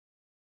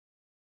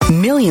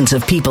Millions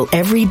of people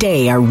every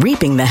day are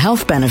reaping the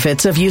health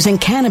benefits of using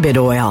cannabis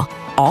oil,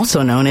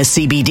 also known as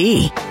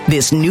CBD.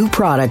 This new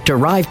product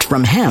derived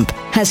from hemp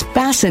has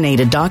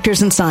fascinated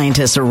doctors and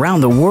scientists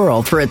around the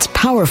world for its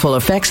powerful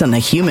effects on the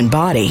human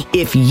body.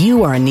 If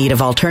you are in need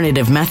of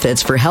alternative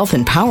methods for health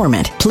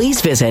empowerment, please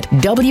visit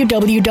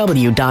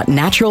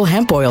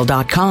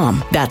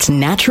www.naturalhempoil.com. That's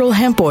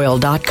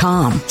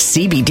naturalhempoil.com.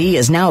 CBD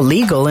is now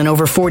legal in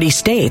over 40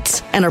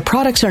 states, and our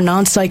products are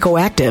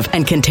non-psychoactive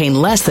and contain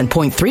less than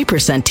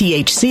 0.3%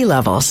 THC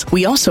levels.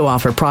 We also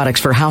offer products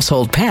for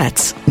household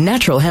pets.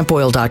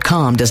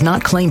 Naturalhempoil.com does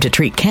not claim to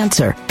treat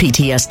cancer,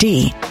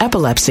 PTSD,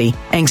 epilepsy,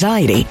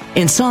 anxiety,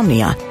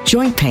 insomnia,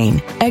 joint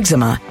pain,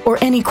 eczema, or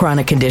any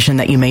chronic condition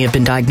that you may have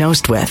been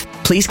diagnosed with.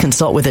 Please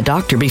consult with a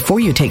doctor before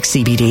you take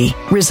CBD.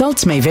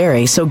 Results may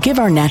vary, so give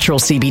our natural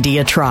CBD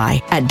a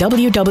try at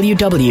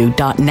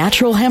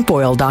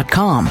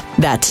www.naturalhempoil.com.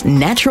 That's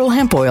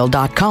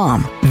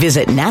naturalhempoil.com.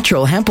 Visit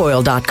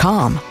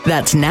naturalhempoil.com.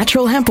 That's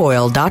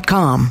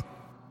naturalhempoil.com.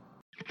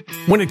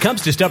 When it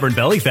comes to stubborn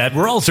belly fat,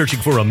 we're all searching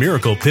for a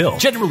miracle pill.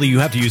 Generally, you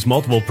have to use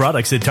multiple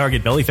products that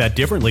target belly fat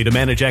differently to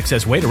manage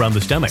excess weight around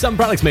the stomach. Some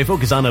products may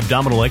focus on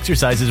abdominal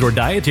exercises or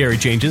dietary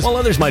changes, while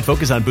others might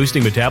focus on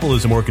boosting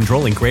metabolism or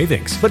controlling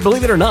cravings. But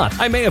believe it or not,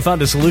 I may have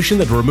found a solution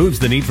that removes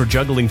the need for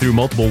juggling through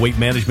multiple weight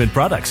management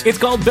products. It's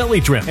called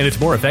Belly Trim, and it's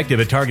more effective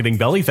at targeting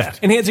belly fat,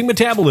 enhancing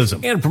metabolism,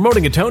 and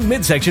promoting a toned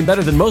midsection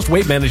better than most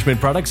weight management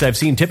products I've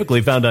seen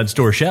typically found on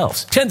store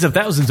shelves. Tens of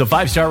thousands of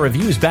 5-star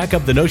reviews back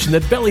up the notion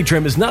that Belly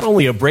Trim is not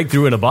only a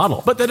breakthrough in a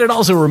bottle, but that it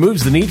also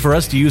removes the need for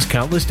us to use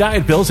countless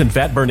diet pills and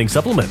fat-burning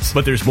supplements.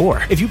 But there's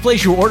more. If you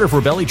place your order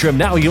for Belly Trim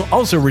now, you'll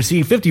also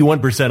receive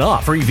 51%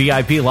 off, free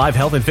VIP live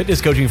health and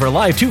fitness coaching for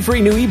life, 2 free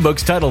new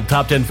ebooks titled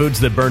Top 10 Foods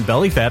That Burn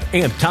Belly Fat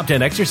and Top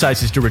 10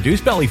 Exercises to Reduce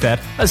Belly Fat,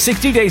 a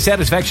 60-day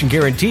satisfaction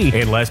guarantee,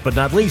 and last but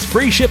not least,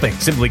 free shipping.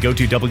 Simply go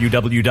to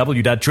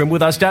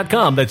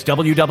www.trimwithus.com. That's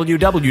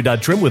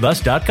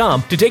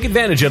www.trimwithus.com to take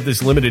advantage of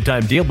this limited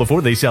time deal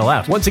before they sell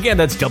out. Once again,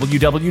 that's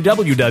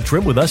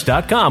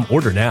www.trimwithus.com.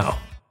 Order now.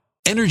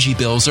 Energy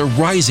bills are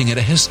rising at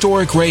a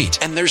historic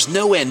rate, and there's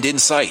no end in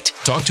sight.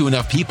 Talk to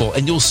enough people,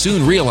 and you'll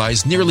soon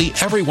realize nearly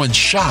everyone's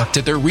shocked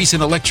at their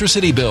recent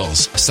electricity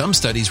bills. Some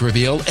studies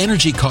reveal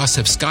energy costs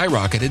have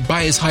skyrocketed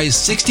by as high as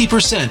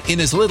 60%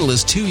 in as little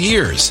as 2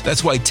 years.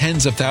 That's why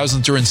tens of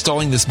thousands are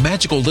installing this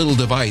magical little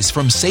device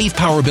from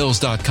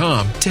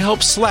SavePowerBills.com to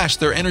help slash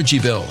their energy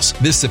bills.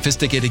 This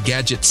sophisticated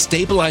gadget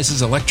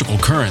stabilizes electrical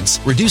currents,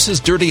 reduces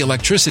dirty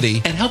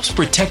electricity, and helps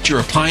protect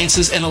your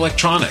appliances and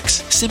electronics.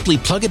 Simply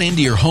plug it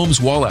into your home's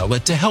wall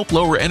outlet to help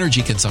lower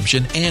energy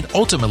consumption and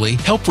ultimately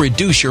help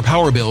reduce your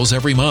power bills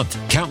every month.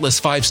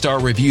 Countless 5-star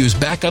reviews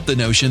back up the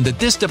notion that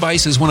this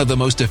device is one of the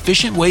most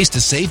efficient ways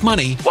to save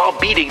money while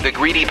beating the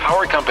greedy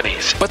power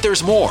companies. But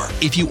there's more.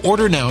 If you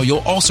order now, you'll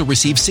also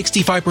receive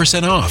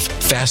 65% off,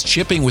 fast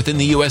shipping within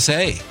the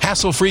USA,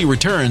 hassle-free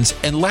returns,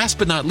 and last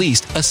but not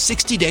least, a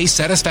 60-day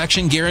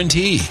satisfaction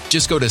guarantee.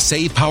 Just go to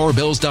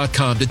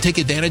SavePowerBills.com to take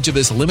advantage of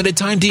this limited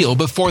time deal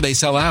before they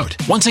sell out.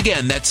 Once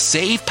again, that's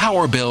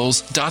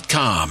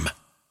SavePowerBills.com.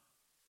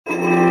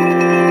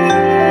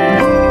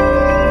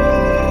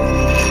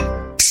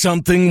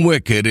 Something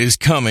wicked is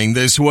coming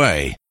this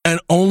way,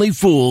 and only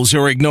fools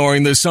are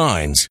ignoring the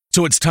signs.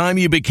 So it's time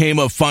you became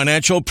a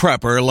financial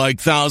prepper like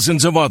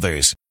thousands of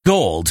others.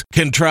 Gold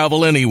can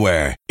travel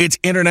anywhere. It's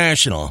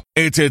international.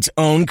 It's its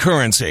own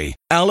currency.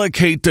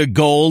 Allocate to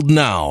gold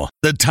now,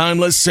 the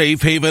timeless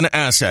safe haven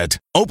asset.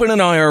 Open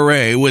an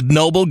IRA with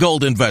Noble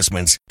Gold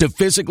Investments to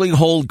physically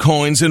hold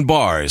coins and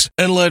bars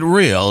and let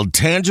real,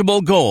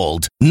 tangible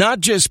gold, not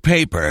just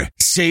paper,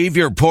 save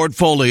your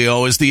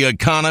portfolio as the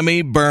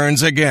economy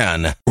burns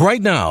again.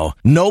 Right now,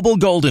 Noble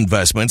Gold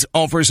Investments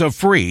offers a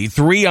free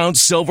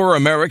 3-ounce silver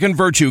American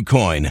Virtue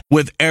coin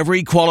with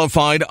every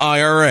qualified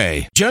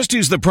IRA. Just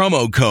use the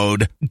promo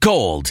code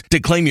GOLD to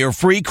claim your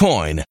free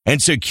coin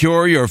and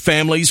secure your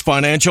family's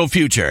financial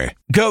future.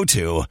 Go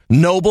to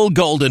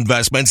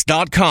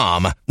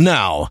noblegoldinvestments.com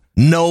now.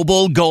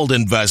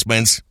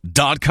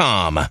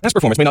 noblegoldinvestments.com. Past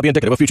performance may not be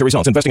indicative of future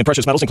results. Investing in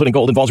precious metals, including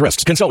gold, involves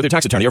risks. Consult with your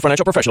tax attorney or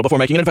financial professional before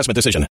making an investment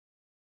decision.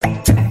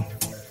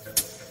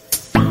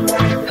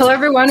 Hello,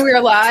 everyone. We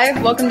are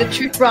live. Welcome to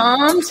Truth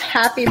Bombs.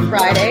 Happy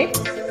Friday.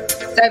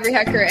 Ivory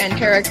Hecker and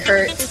Tara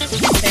Kurt.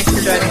 Thanks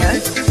for joining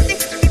us.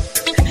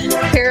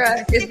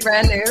 Tara is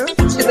brand new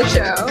to the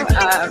show.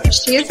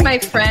 She is my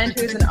friend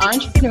who's an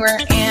entrepreneur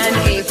and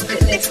a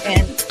fitness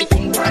and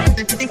speaking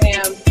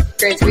Sam,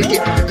 great to meet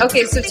you.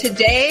 Okay, so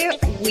today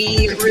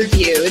we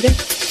reviewed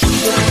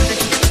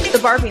the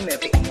Barbie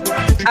movie.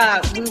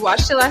 We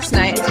watched it last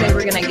night, and today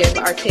we're going to give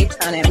our takes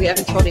on it. We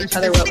haven't told each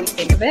other what we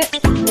think of it.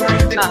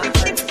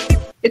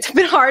 It's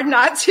been hard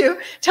not to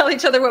tell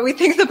each other what we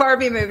think of the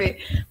Barbie movie,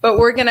 but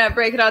we're going to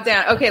break it all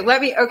down. Okay,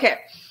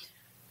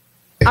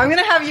 I'm going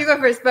to have you go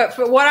first, but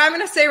for what I'm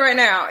going to say right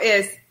now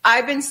is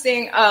I've been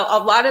seeing a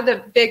lot of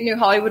the big new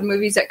Hollywood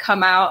movies that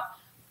come out.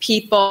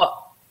 People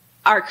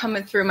are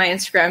coming through my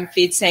Instagram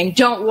feed saying,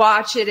 don't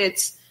watch it.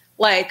 It's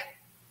like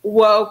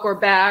woke or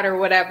bad or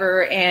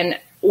whatever. And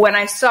when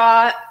I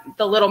saw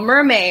The Little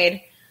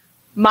Mermaid,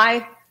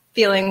 my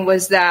feeling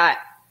was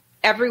that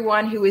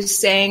everyone who was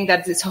saying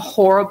that it's a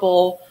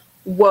horrible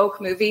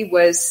woke movie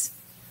was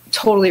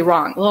totally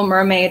wrong. Little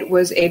Mermaid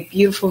was a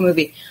beautiful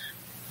movie.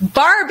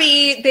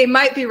 Barbie, they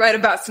might be right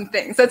about some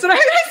things. That's what I'm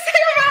going to say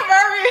about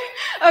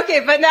Barbie.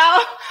 Okay, but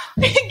now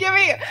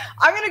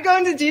I'm going to go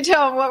into detail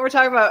on what we're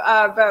talking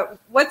about. But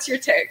what's your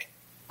take?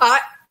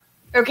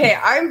 Okay,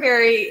 I'm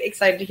very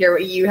excited to hear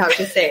what you have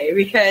to say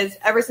because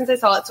ever since I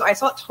saw it, so I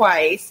saw it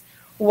twice,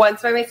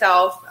 once by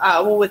myself,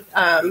 with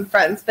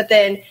friends, but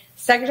then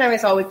second time I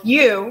saw it with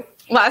you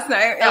last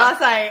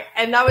night,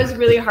 and that was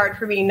really hard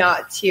for me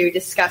not to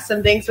discuss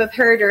some things with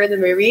her during the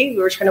movie. We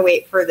were trying to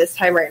wait for this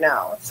time right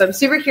now, so I'm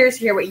super curious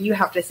to hear what you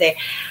have to say.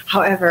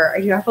 However,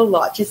 I do have a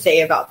lot to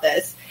say about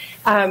this.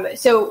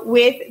 So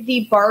with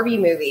the Barbie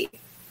movie,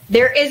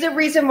 there is a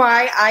reason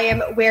why I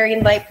am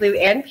wearing light blue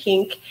and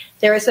pink.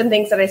 There were some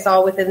things that I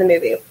saw within the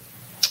movie.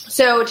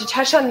 So to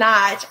touch on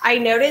that, I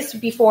noticed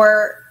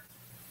before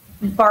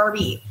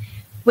Barbie,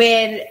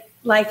 when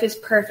life is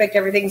perfect,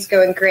 everything's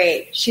going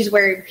great, she's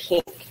wearing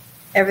pink.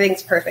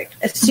 Everything's perfect.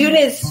 As soon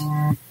as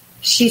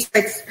she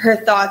starts her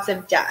thoughts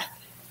of death,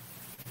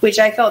 which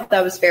I felt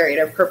that was very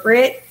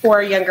inappropriate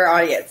for a younger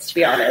audience, to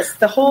be honest.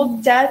 The whole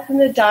death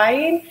and the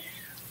dying.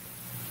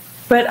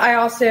 But I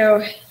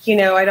also,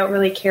 I don't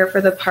really care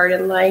for the part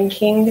in Lion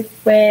King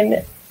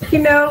when,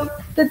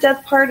 the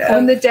death part of...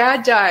 When the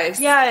dad dies.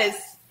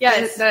 Yes.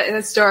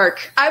 That's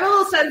dark. I'm a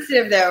little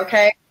sensitive, though,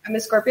 okay? I'm a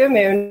Scorpio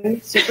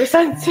moon, super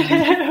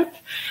sensitive.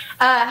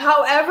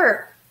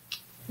 However,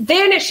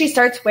 then she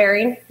starts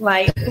wearing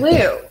light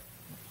blue.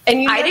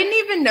 And I didn't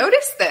even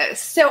notice this.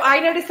 So I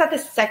noticed that the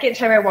second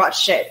time I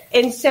watched it.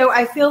 And so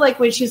I feel like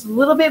when she's a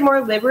little bit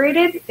more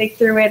liberated, they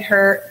threw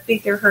her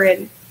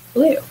in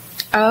blue.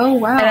 Oh,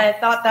 wow. And I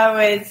thought that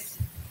was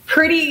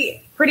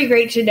pretty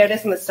great to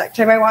notice in the second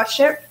time I watched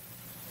it.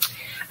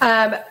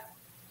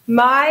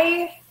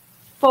 My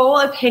full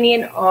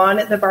opinion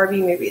on the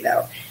Barbie movie,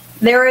 though,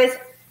 there is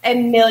a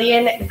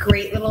million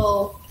great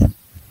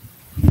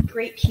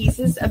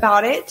pieces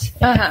about it.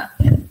 Uh-huh.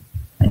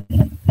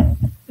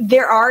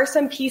 There are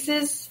some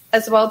pieces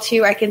as well,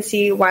 too. I can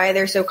see why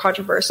they're so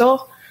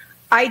controversial.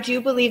 I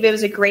do believe it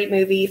was a great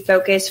movie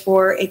focused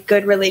for a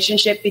good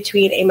relationship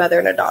between a mother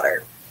and a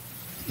daughter.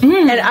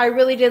 And I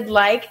really did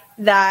like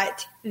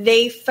that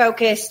they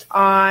focused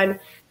on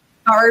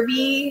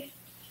Barbie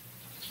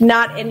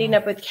not ending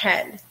up with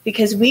Ken.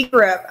 Because I'm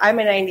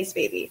a 90s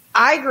baby.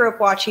 I grew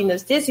up watching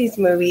those Disney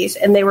movies,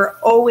 and they were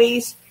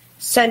always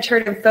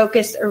centered and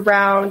focused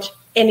around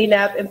ending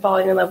up and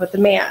falling in love with the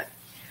man.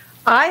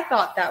 I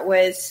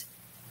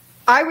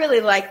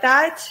really like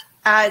that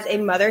as a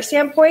mother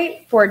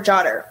standpoint for a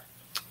daughter.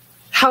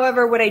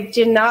 However, what I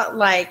did not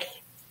like,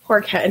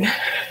 poor Ken,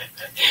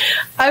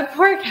 I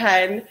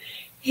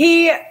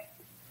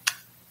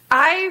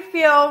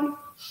feel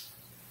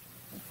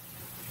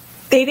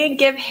they didn't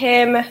give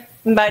him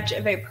much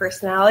of a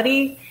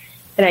personality,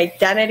 an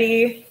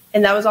identity,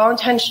 and that was all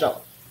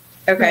intentional.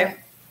 Okay.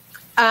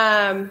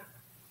 Yeah.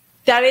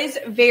 That is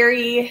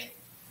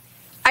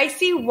I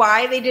see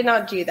why they did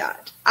not do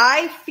that.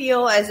 I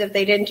feel as if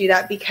they didn't do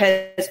that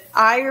because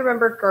I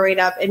remember growing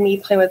up and me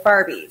playing with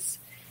Barbies.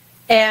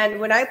 And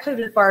when I played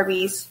with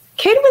Barbies,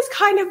 Ken was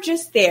kind of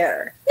just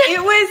there.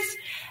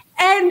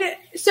 And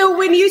so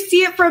when you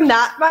see it from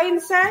that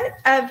mindset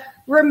of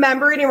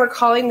remembering and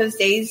recalling those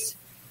days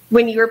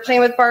when you were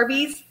playing with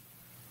Barbies,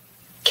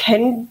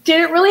 Ken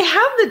didn't really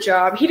have the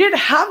job. He didn't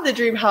have the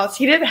dream house.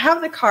 He didn't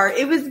have the car.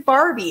 It was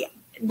Barbie.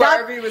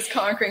 Barbie was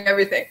conquering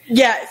everything.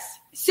 Yes.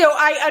 So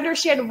I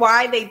understand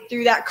why they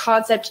threw that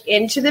concept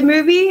into the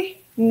movie.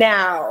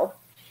 Now,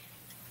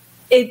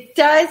 it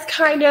does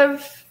kind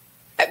of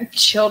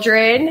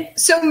children.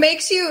 So it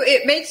makes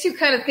you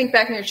kind of think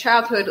back in your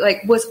childhood,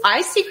 like, was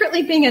I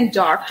secretly being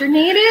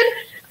indoctrinated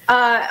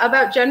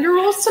about gender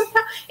roles somehow?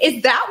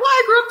 Is that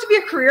why I grew up to be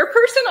a career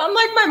person,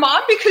 unlike my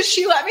mom, because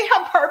she let me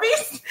have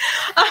Barbies?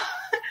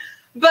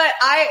 But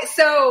I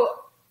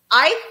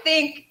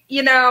think,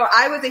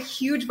 I was a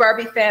huge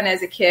Barbie fan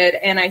as a kid,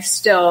 and I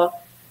still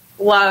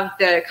love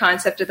the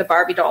concept of the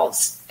Barbie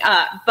dolls.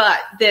 But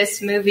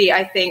this movie,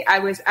 I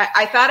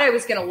thought I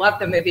was going to love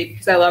the movie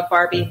because I love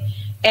Barbie.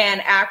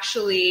 And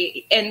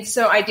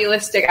so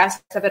idealistic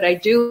aspects of it I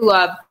do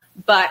love,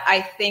 but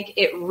I think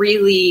it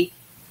really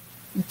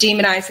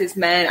demonizes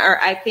men, or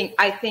I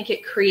think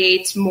it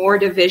creates more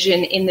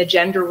division in the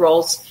gender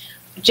roles.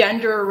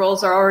 Gender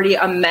roles are already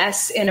a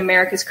mess in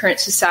America's current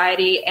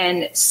society,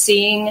 and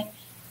seeing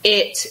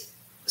it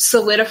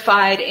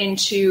solidified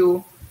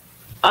into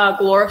a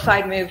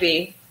glorified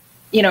movie,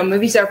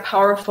 movies are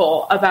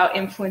powerful about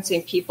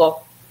influencing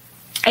people.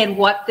 And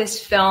what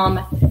this film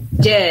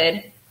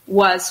did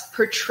was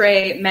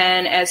portray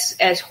men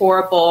as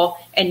horrible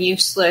and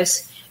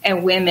useless,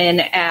 and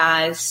women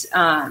as,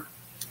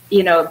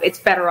 it's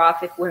better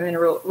off if women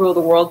rule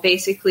the world,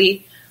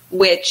 basically,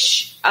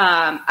 which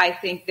I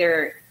think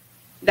it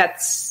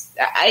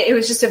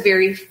was just a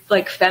very,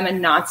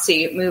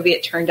 feminazi movie,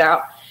 it turned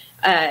out.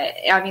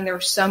 There were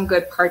some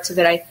good parts of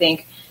it, I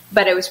think,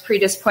 but it was pretty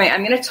disappointing.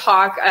 I'm going to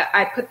talk,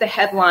 I put the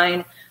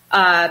headline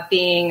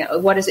being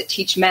what does it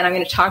teach men? I'm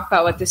going to talk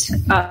about what this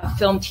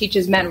film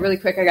teaches men really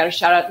quick. I got to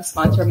shout out the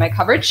sponsor of my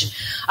coverage.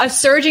 A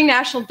surging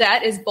national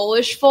debt is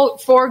bullish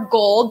for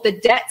gold. The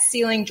debt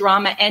ceiling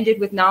drama ended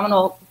with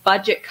nominal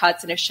budget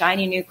cuts and a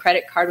shiny new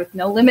credit card with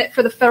no limit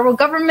for the federal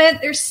government.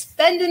 They're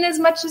spending as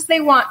much as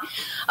they want.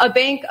 A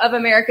Bank of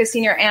America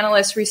senior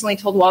analyst recently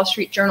told Wall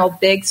Street Journal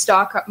big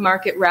stock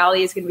market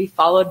rally is going to be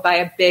followed by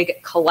a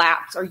big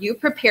collapse. Are you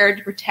prepared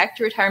to protect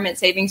your retirement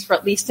savings for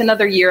at least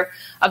another year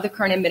of the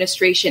current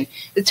administration?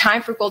 The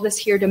time for gold is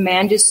here.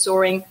 Demand is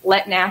soaring.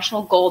 Let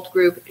National Gold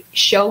Group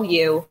show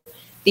you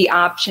the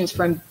options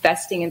for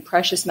investing in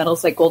precious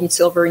metals like gold and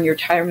silver in your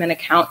retirement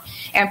account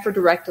and for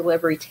direct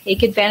delivery.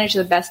 Take advantage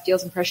of the best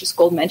deals in precious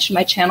gold. Mention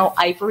my channel,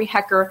 Ivory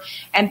Hecker,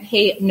 and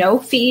pay no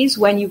fees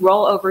when you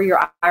roll over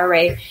your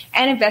IRA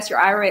and invest your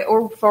IRA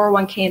or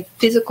 401k in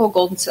physical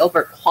gold and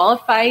silver.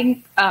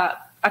 Qualifying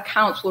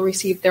accounts will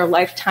receive their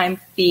lifetime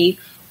fee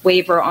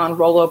waiver on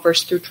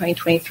rollovers through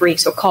 2023.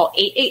 So call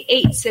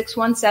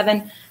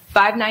 888-617-5927.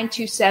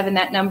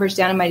 That number's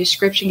down in my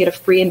description. Get a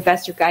free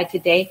investor guide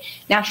today.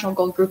 National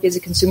Gold Group is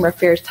a consumer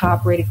affairs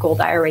top-rated gold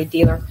IRA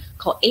dealer.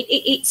 Call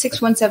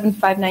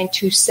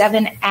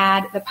 888-617-5927.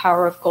 Add the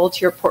power of gold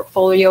to your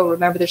portfolio.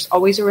 Remember, there's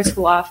always a risk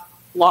of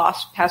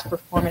loss. Past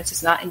performance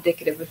is not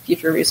indicative of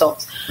future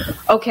results.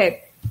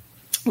 Okay,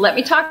 let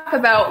me talk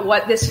about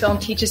what this film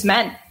teaches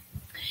men.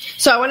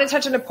 So I want to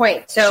touch on a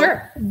point. So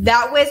Sure.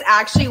 That was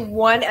actually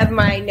one of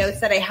my notes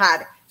that I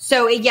had.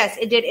 So yes,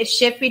 it did. It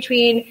shift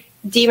between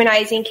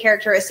demonizing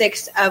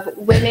characteristics of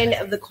women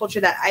of the culture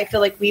that I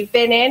feel like we've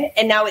been in,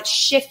 and now it's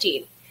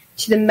shifting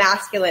to the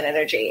masculine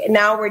energy. And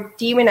now we're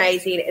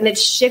demonizing, and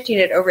it's shifting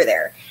it over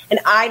there. And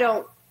I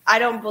don't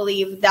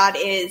believe that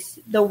is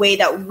the way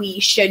that we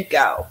should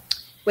go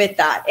with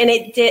that. And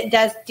it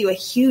does do a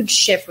huge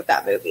shift with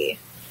that movie.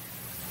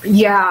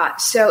 Yeah,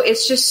 so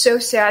it's just so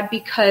sad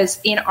because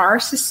in our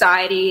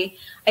society,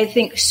 I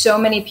think so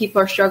many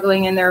people are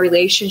struggling in their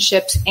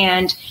relationships,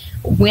 and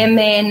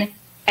women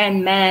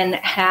and men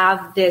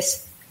have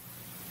this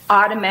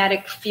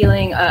automatic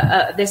feeling,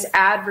 this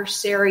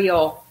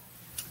adversarial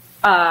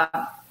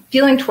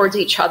feeling towards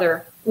each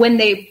other when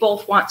they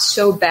both want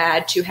so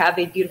bad to have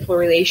a beautiful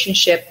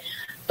relationship.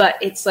 But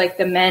it's like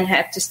the men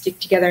have to stick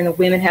together and the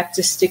women have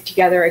to stick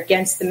together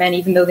against the men,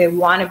 even though they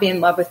want to be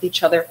in love with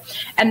each other.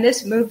 And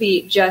this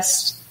movie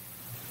just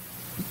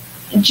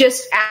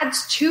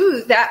adds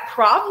to that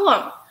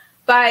problem.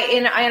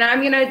 And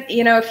I'm going to,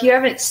 if you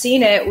haven't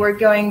seen it,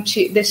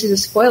 this is a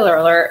spoiler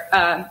alert.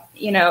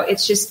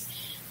 It's just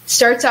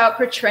starts out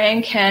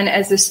portraying Ken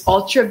as this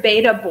ultra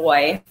beta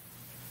boy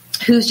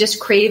who's just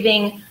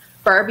craving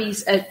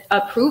Barbie's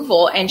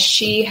approval, and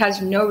she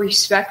has no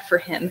respect for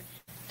him,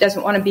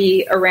 doesn't want to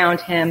be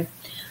around him.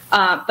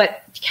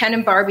 But Ken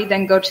and Barbie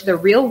then go to the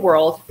real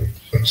world.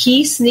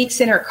 He sneaks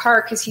in her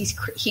car because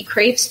he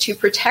craves to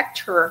protect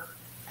her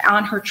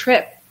on her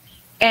trip.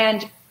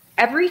 And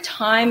every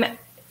time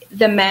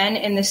the men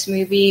in this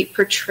movie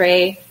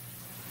portray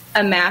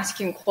a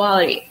masculine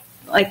quality,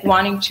 like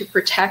wanting to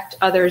protect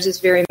others is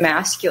very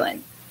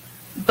masculine.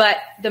 But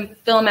the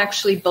film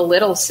actually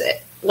belittles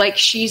it. Like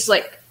she's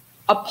like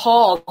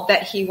appalled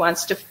that he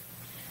wants to,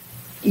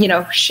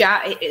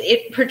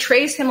 it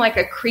portrays him like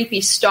a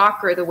creepy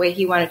stalker the way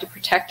he wanted to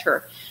protect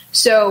her.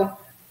 So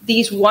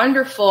these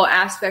wonderful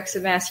aspects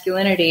of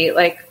masculinity,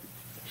 like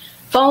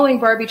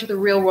following Barbie to the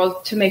real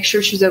world to make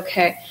sure she's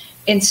okay,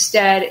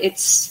 instead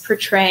it's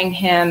portraying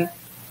him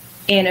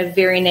in a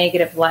very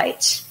negative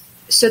light.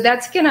 So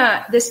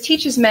this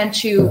teaches men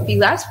to be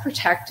less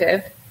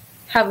protective,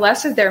 have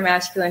less of their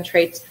masculine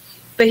traits.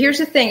 But here's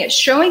the thing, it's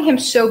showing him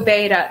so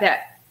beta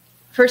that,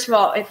 first of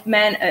all,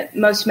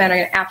 most men are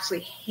going to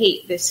absolutely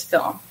hate this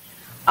film.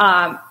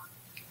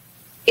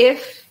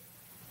 If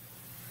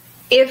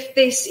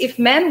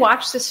men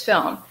watch this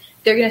film,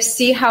 they're going to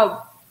see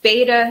how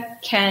beta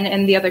Ken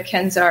and the other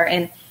Kens are,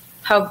 and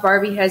how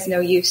Barbie has no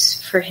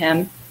use for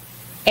him.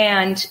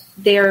 And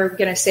they're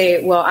going to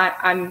say, well,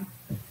 I'm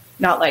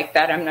not like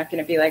that. I'm not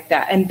going to be like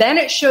that. And then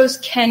it shows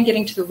Ken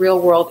getting to the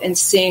real world and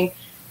seeing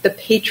the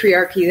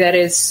patriarchy that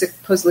is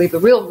supposedly the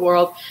real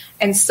world.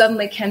 And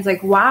suddenly Ken's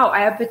like, wow,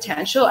 I have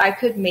potential. I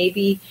could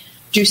maybe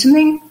do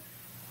something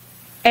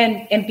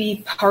and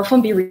be powerful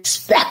and be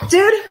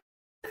respected.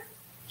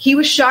 He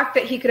was shocked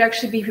that he could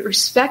actually be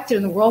respected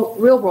in the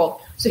real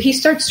world. So he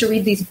starts to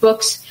read these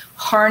books,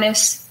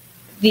 harness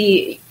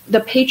the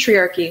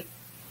patriarchy,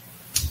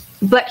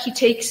 but he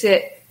takes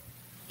it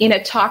in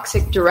a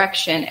toxic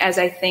direction, as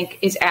I think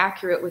is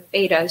accurate with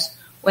betas.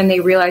 When they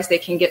realize they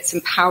can get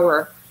some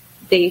power,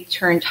 they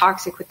turn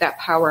toxic with that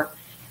power.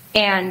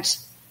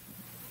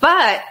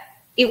 But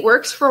it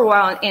works for a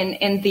while,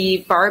 and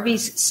the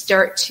Barbies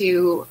start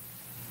to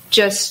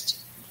just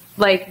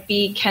like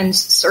be Ken's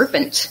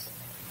servant.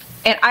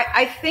 And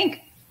I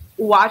think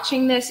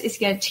watching this is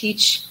going to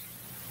teach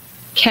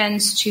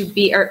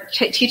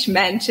teach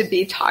men to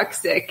be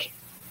toxic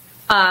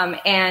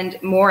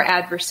and more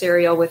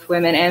adversarial with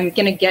women. And I'm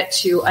going to get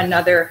to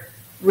another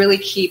really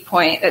key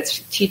point that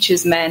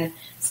teaches men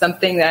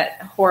something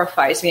that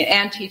horrifies me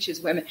and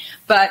teaches women.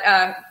 But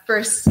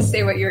first,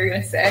 say what you were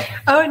going to say.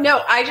 Oh,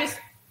 no,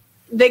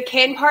 the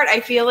Ken part, I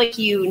feel like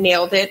you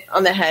nailed it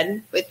on the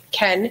head with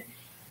Ken.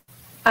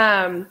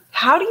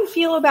 How do you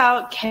feel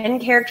about Ken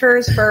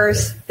characters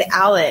versus the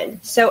Alan?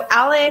 So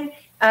Alan,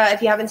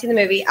 if you haven't seen the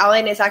movie,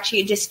 Alan is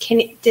actually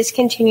a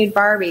discontinued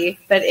Barbie,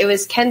 but it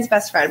was Ken's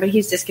best friend, but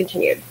he's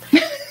discontinued.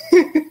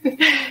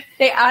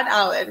 They add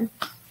Alan.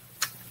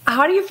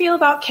 How do you feel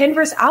about Ken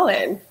versus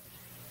Alan?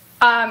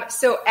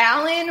 So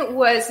Alan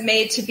was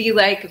made to be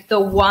like the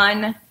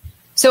one.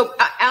 So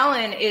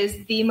Alan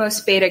is the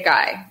most beta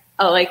guy,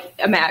 like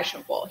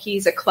imaginable.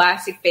 He's a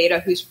classic beta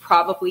who's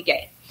probably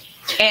gay.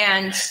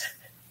 And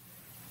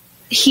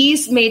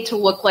he's made to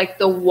look like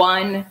the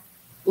one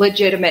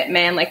legitimate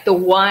man, like the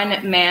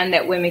one man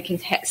that women can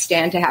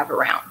stand to have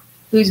around,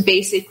 who's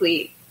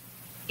basically,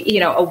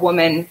 a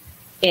woman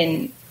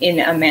in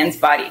a man's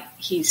body.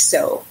 He's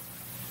so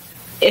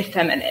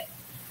effeminate.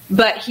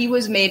 But he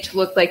was made to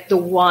look like the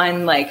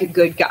one, like, a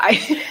good guy.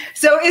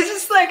 So it's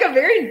just like a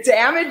very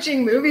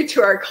damaging movie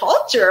to our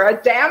culture, a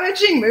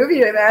damaging movie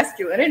to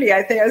masculinity.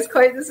 I think I was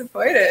quite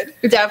disappointed.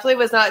 It definitely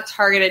was not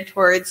targeted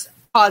towards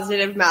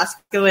positive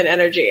masculine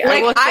energy.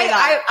 Like, I will say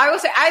that. I will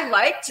say I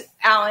liked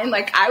Alan.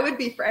 Like, I would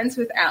be friends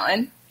with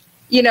Alan,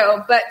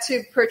 but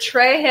to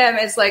portray him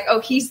as like, oh,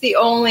 he's the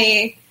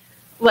only,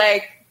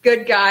 like,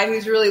 good guy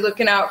who's really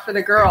looking out for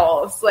the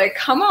girls. Like,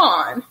 come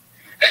on.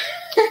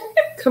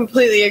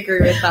 Completely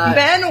agree with that.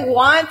 Men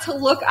want to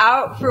look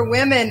out for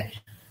women,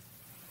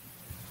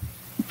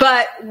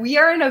 but we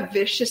are in a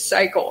vicious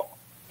cycle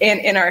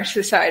in our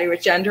society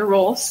with gender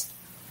roles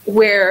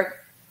where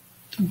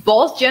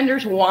both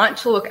genders want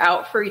to look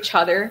out for each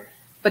other,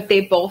 but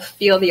they both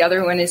feel the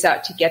other one is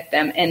out to get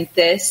them. And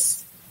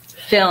this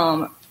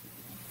film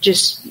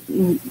just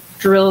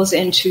drills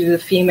into the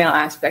female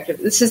aspect of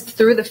it. This is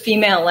through the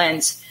female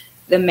lens.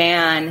 The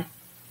man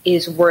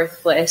is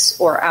worthless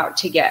or out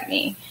to get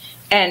me.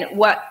 And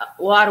what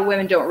a lot of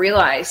women don't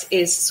realize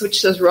is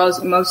switch those roles.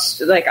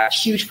 Like a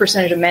huge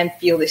percentage of men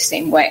feel the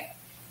same way,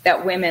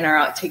 that women are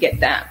out to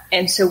get them.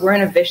 And so we're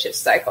in a vicious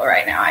cycle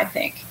right now, I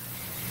think.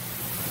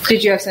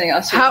 Did you have something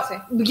else to say?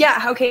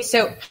 Yeah. Okay.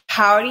 So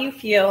how do you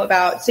feel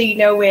about,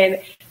 when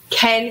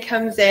Ken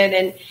comes in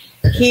and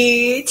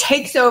he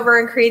takes over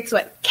and creates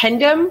what?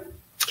 Kendom?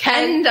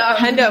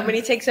 Kendom. When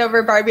he takes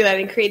over Barbie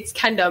Land and creates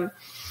Kendom.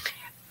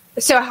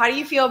 So how do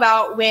you feel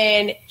about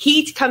when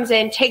he comes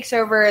in, takes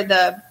over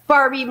the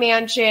Barbie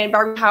mansion,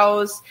 Barbie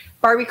house,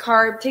 Barbie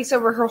car, takes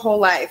over her whole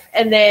life,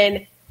 and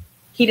then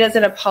he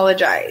doesn't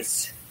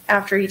apologize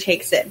after he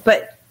takes it,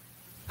 but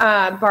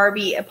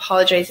Barbie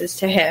apologizes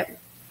to him,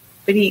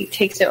 but he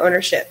takes no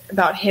ownership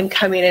about him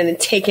coming in and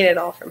taking it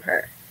all from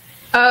her.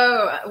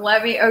 Oh,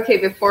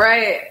 before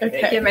I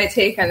give my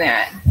take on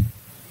that,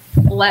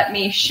 let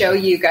me show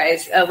you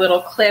guys a little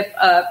clip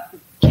of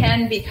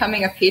Ken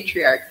becoming a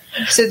patriarch.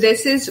 So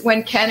this is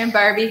when Ken and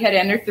Barbie had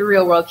entered the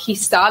real world. He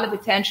saw the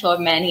potential of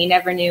men he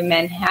never knew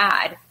men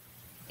had.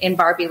 In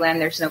Barbie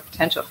Land, there's no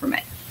potential for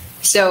men.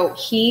 So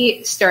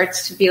he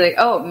starts to be like,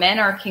 oh, men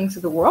are kings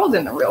of the world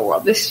in the real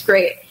world. This is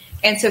great.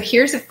 And so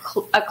here's a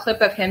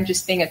clip of him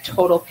just being a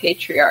total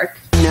patriarch.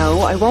 No,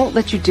 I won't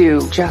let you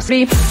do,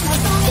 Jesse.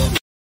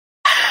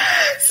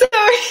 So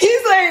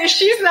he's like,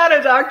 she's not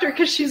a doctor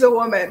because she's a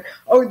woman.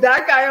 Oh,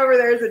 that guy over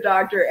there is a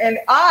doctor. And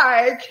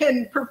I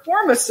can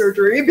perform a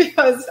surgery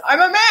because I'm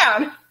a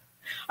man.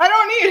 I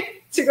don't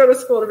need to go to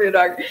school to be a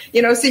doctor.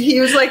 So he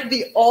was like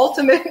the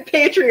ultimate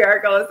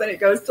patriarchal, and then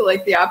it goes to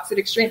like the opposite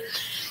extreme.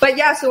 But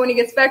yeah, so when he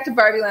gets back to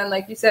Barbie Land,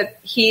 like you said,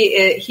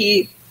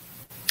 he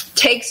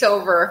takes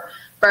over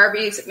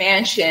Barbie's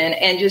mansion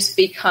and just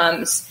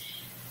becomes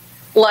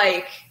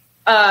like,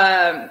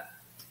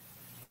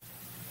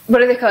 what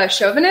do they call it?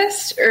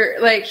 Chauvinist? Or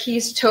like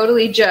he's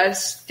totally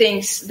just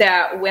thinks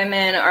that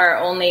women are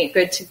only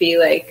good to be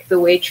like the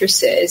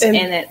waitresses and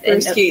the men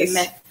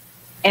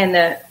and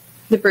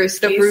the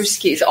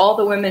brewskis. All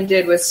the women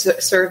did was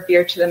serve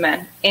beer to the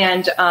men.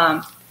 And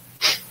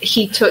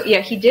he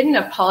didn't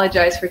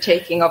apologize for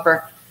taking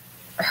over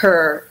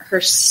her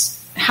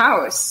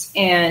house.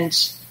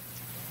 And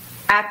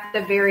at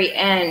the very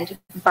end,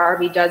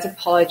 Barbie does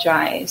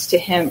apologize to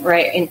him,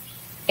 right?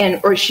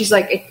 Or she's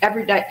like,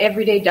 every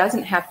day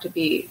doesn't have to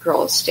be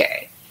girls'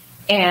 day.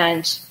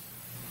 And,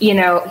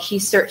 he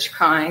starts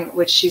crying,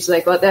 which she's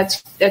like, well,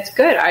 that's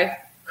good. I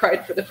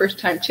cried for the first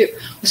time too.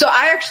 So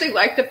I actually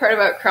like the part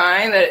about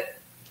crying that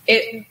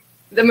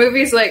the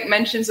movie's like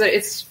mentions that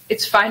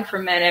it's fine for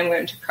men and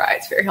women to cry.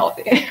 It's very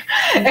healthy.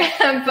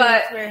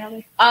 But very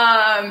healthy.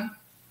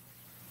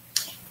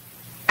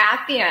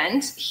 At the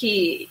end,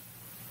 he,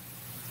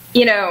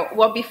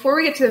 before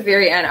we get to the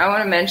very end, I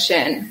want to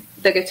mention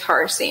the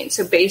guitar scene.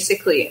 So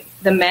basically,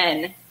 the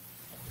men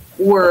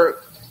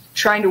were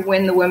trying to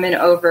win the women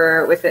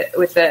over with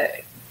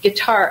a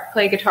guitar,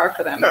 play guitar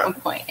for them at one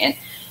point.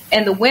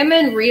 And the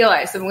women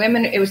realized,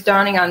 it was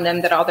dawning on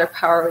them that all their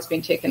power was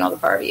being taken, all the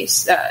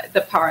Barbies,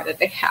 the power that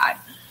they had.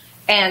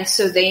 And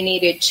so they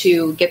needed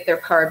to get their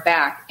power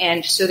back.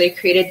 And so they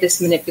created this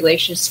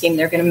manipulation scheme.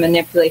 They're going to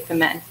manipulate the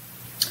men.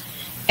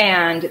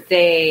 and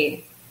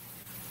they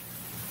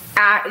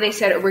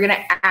said, we're going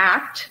to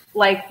act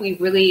like we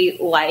really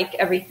like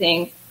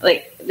everything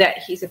like that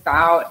he's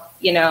about,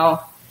 you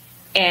know,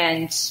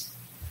 and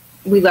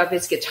we love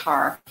his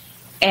guitar.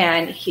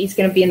 And he's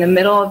going to be in the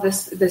middle of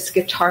this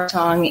guitar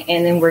song,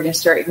 and then we're going to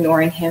start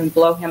ignoring him,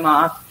 blow him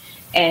off,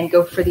 and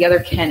go for the other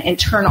Ken and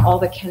turn all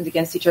the Kens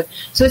against each other.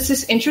 So it's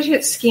this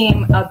intricate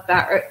scheme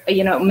about,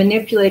 you know,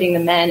 manipulating the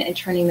men and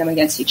turning them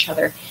against each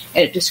other.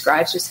 And it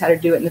describes just how to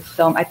do it in the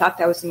film. I thought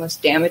that was the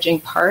most damaging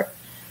part.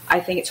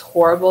 I think it's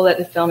horrible that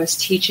the film is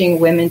teaching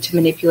women to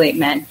manipulate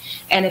men.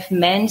 And if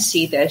men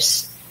see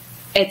this,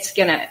 it's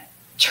going to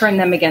turn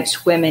them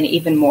against women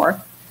even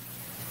more.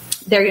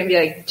 They're going to be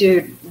like,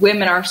 dude,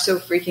 women are so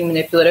freaking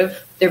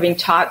manipulative. They're being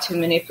taught to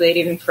manipulate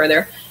even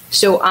further.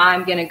 So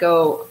I'm going to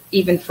go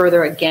even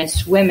further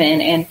against women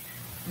and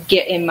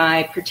get in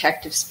my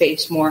protective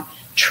space more,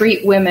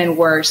 treat women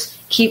worse,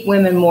 keep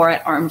women more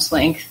at arm's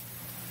length.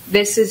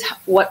 This is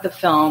what the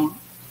film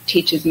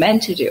teaches men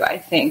to do, I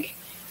think.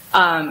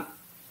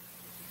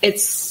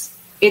 It's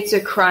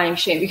a crying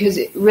shame because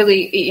it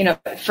really, you know,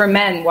 for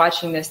men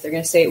watching this, they're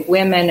going to say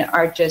women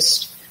are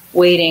just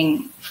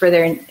waiting for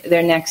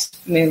their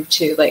next move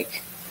to,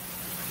 like,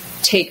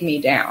 take me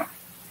down.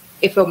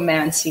 If a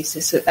man sees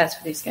this, that's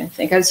what he's going to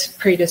think. I was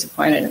pretty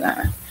disappointed in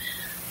that.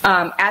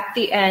 At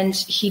the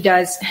end,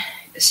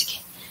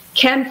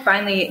 Ken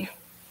finally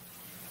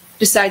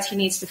decides he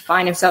needs to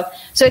find himself.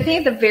 So I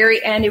think at the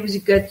very end, it was a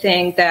good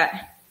thing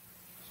that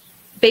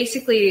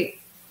basically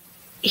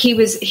he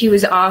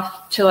was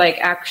off to, like,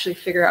 actually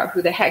figure out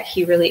who the heck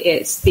he really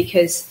is,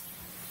 because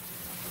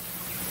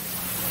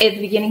at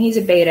the beginning he's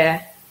a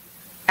beta.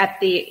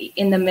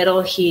 In the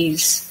middle,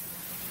 he's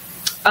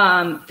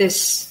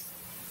this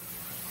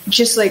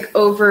just like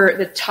over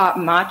the top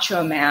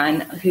macho man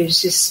who's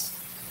just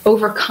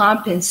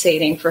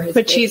overcompensating for his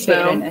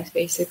beta-ness,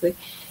 basically.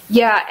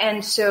 Yeah,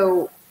 and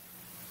so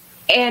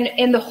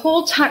and the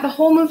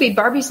whole movie,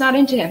 Barbie's not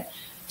into him.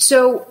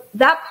 So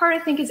that part I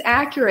think is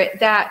accurate,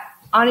 that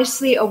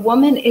honestly a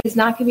woman is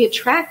not going to be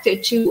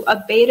attracted to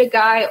a beta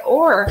guy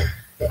or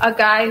a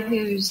guy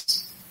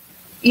who's,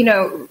 you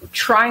know,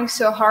 trying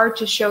so hard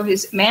to show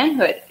his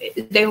manhood.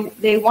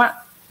 They want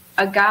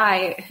a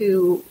guy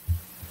who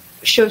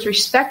shows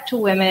respect to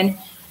women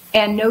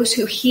and knows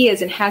who he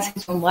is and has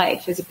his own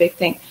life is a big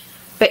thing.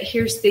 But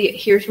here's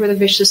where the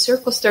vicious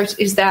circle starts,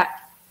 is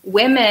that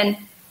women,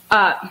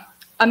 a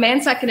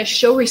man's not going to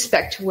show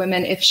respect to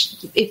women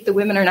if the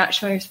women are not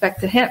showing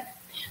respect to him.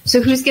 So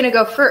who's going to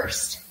go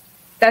first?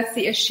 That's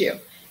the issue.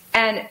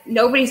 And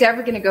nobody's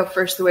ever going to go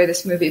first the way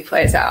this movie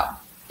plays out.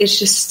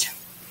 It's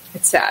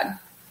sad.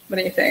 What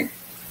do you think?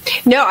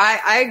 No,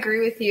 I agree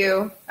with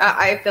you.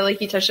 I feel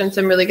like you touched on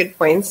some really good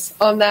points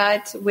on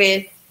that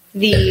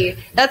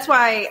that's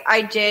why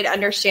I did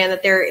understand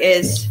that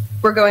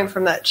we're going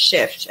from that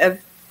shift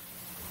of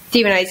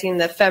demonizing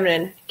the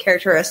feminine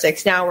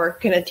characteristics. Now we're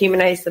going to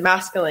demonize the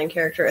masculine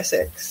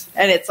characteristics.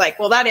 And it's like,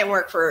 well, that didn't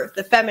work for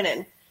the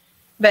feminine,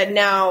 but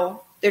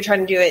now they're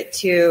trying to do it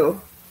to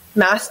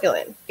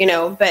masculine, you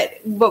know, but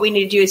what we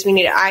need to do is we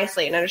need to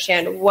isolate and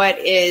understand what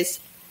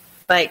is,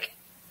 like,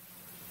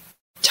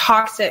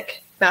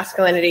 toxic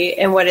masculinity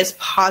and what is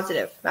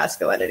positive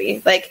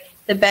masculinity, like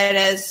the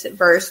betas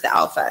versus the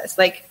alphas,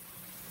 like,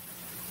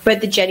 but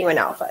the genuine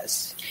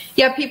alphas.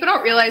 Yeah, people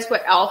don't realize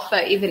what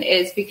alpha even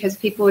is, because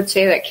people would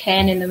say that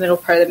Ken in the middle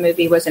part of the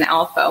movie was an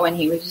alpha when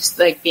he was just,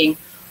 like, being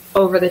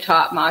over the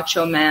top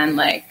macho man,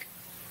 like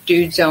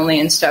dudes only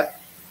and stuff.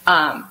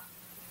 But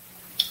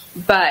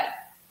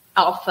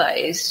alpha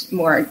is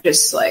more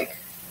just like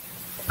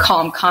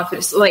calm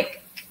confidence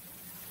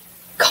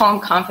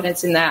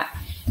in that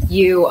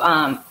you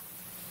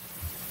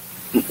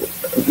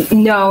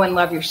know and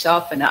love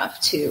yourself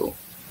enough to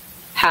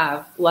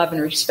have love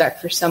and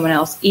respect for someone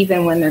else,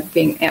 even when they're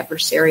being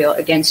adversarial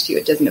against you.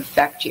 It doesn't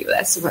affect you.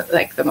 That's,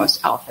 like, the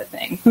most alpha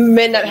thing.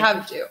 Men that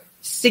have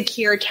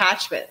secure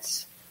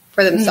attachments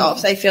for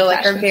themselves, I feel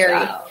like, are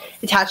very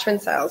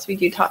attachment styles. We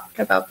do talk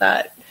about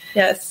that.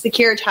 Yes,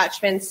 secure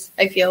attachments,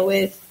 I feel,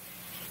 with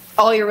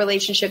all your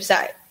relationships,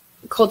 that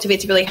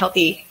cultivates a really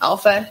healthy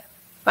alpha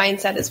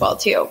mindset as well,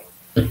 too.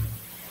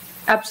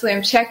 Absolutely.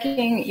 I'm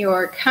checking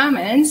your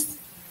comments.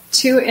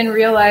 Too, in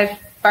real life,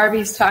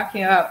 Barbie's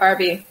talking about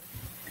Barbie.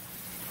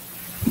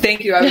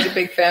 Thank you. I was a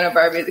big fan of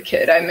Barbie as a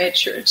kid. I made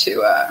sure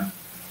to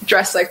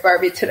dress like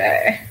Barbie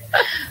today.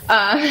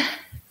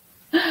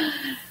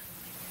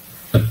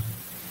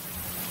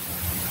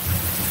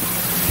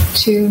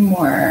 Two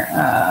more.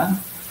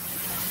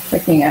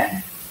 Looking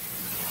at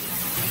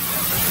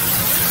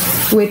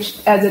which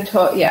as a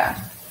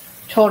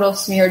total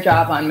smear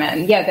job on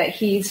men. Yeah, that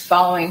he's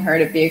following her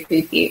to be a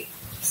creepy.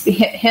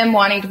 Him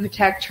wanting to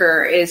protect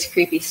her is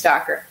creepy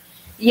stalker.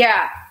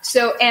 Yeah.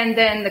 So, and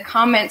then the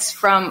comments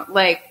from,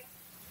 like,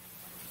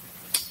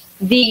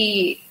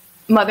 the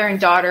mother and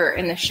daughter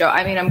in the show.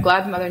 I mean, I'm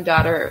glad the mother and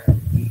daughter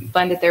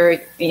mended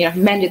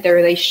their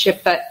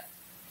relationship, but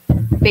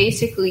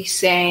basically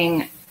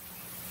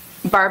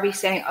Barbie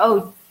saying,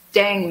 "Oh,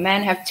 dang,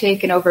 men have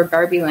taken over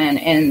Barbie land,"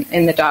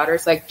 and the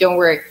daughter's like, "Don't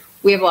worry,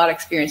 we have a lot of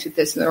experience with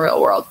this in the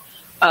real world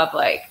of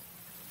like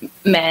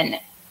men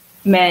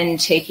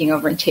taking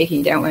over and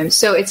taking down women.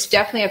 So it's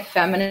definitely a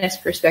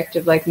feminist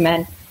perspective, like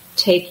men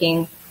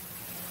taking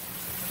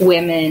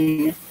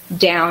women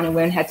down, and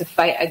women had to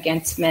fight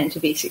against men to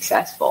be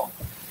successful.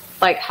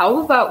 Like,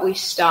 how about we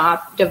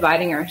stop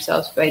dividing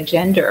ourselves by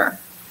gender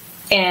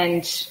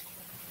and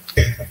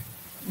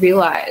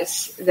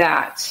realize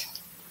that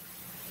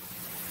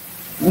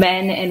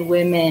men and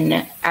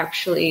women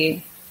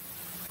actually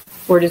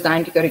were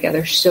designed to go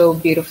together so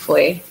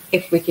beautifully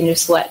if we can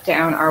just let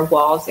down our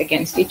walls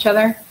against each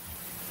other.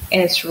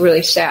 And it's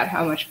really sad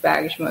how much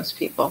baggage most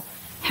people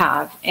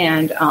have.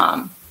 And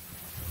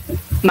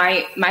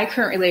my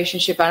current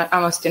relationship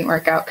almost didn't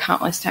work out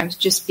countless times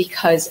just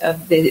because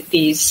of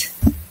these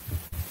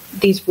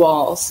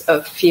walls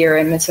of fear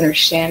and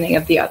misunderstanding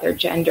of the other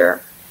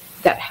gender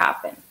that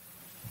happen.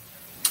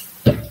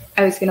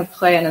 I was going to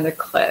play another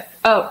clip.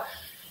 Oh,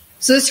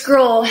 so this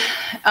girl,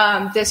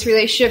 this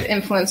relationship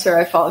influencer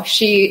I follow,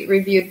 she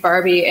reviewed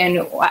Barbie,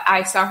 and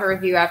I saw her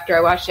review after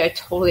I watched it. I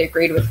totally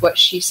agreed with what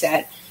she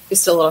said.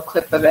 Just a little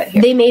clip of it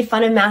here. They made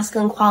fun of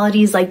masculine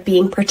qualities like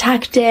being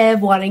protective,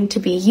 wanting to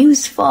be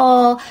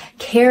useful,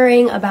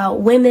 caring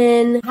about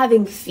women,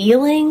 having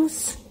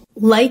feelings,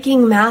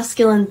 liking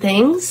masculine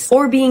things,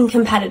 or being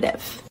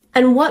competitive.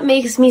 And what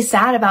makes me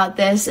sad about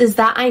this is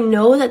that I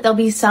know that there'll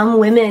be some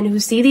women who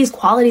see these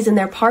qualities in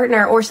their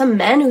partner, or some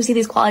men who see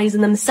these qualities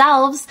in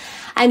themselves,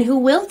 and who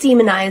will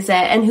demonize it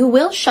and who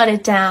will shut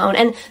it down.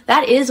 And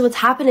that is what's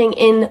happening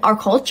in our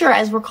culture,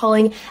 as we're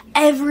calling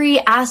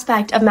every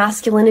aspect of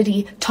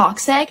masculinity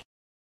toxic.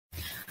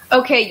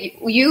 Okay,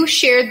 you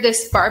shared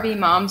this Barbie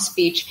mom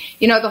speech.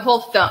 You know, the whole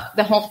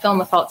film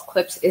with all its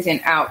clips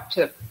isn't out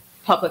to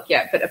public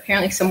yet, but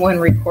apparently someone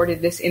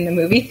recorded this in the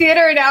movie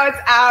theater, and now it's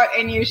out,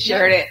 and you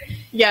shared it.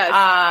 Yes.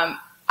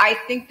 I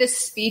think this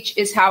speech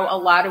is how a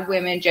lot of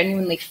women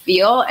genuinely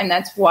feel, and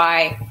that's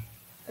why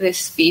this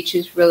speech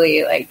is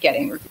really like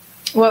getting reviewed.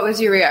 What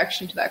was your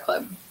reaction to that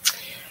clip?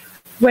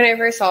 When I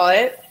first saw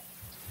it,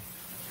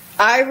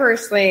 I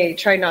personally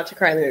tried not to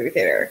cry in the movie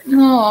theater.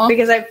 Aww.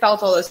 Because I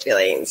felt all those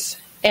feelings,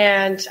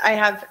 and I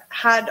have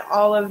had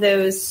all of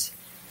those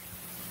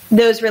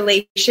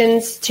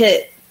relations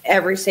to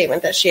every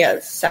statement that she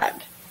has said.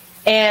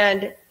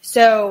 And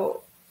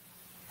so,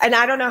 and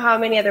I don't know how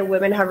many other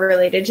women have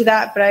related to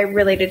that, but I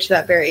related to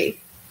that very,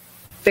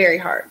 very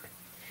hard.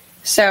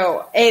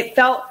 So it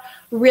felt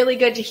really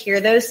good to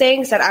hear those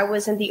things, that I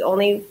wasn't the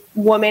only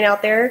woman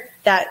out there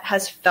that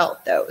has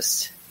felt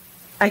those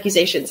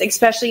accusations,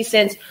 especially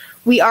since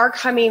we are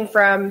coming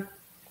from,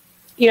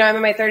 you know, I'm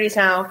in my 30s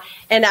now,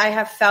 and I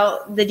have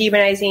felt the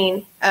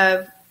demonizing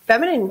of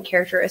feminine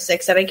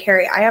characteristics that I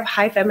carry. I have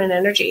high feminine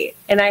energy,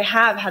 and I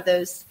have had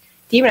those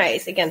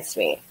demonized against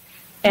me.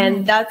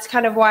 And that's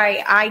kind of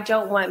why I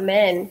don't want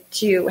men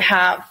to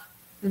have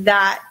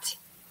that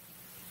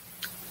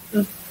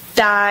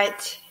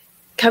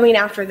coming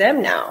after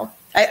them now.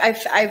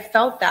 I've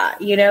felt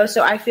that, you know,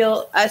 so I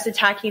feel us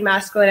attacking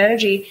masculine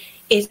energy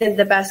isn't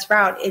the best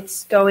route.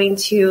 It's going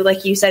to,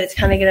 like you said, it's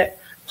kind of going to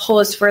pull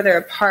us further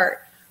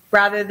apart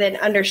rather than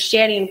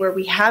understanding where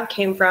we have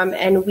came from,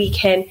 and we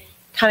can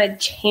kind of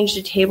change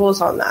the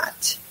tables on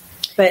that.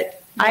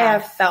 But yeah. I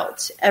have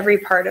felt every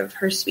part of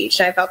her speech,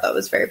 and I felt that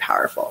was very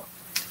powerful.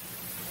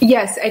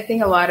 Yes, I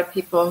think a lot of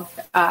people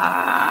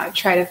try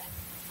to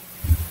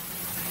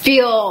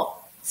feel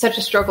such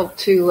a struggle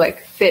to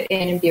like fit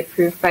in and be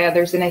approved by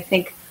others, and I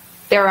think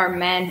there are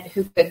men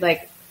who could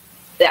like.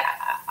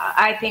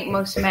 I think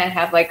most men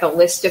have like a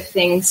list of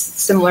things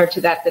similar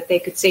to that they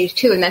could say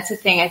too, and that's the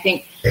thing. I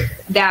think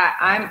that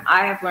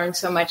I have learned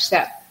so much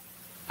that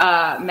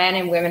men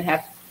and women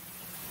have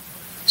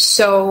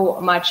so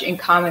much in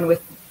common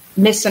with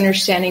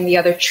misunderstanding the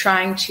other,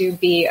 trying to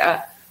be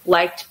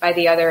liked by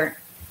the other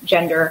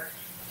gender.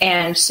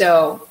 And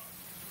so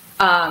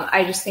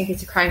I just think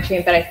it's a crying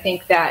shame. But I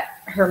think that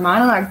her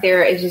monologue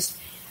there is just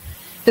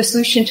the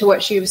solution to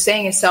what she was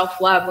saying is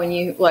self-love. When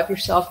you love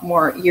yourself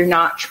more, you're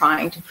not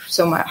trying to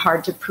so much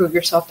hard to prove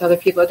yourself to other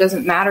people. It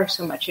doesn't matter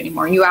so much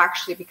anymore. You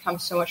actually become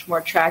so much more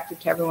attractive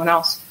to everyone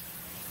else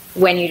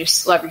when you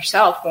just love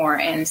yourself more.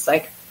 And it's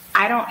like,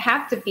 I don't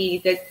have to be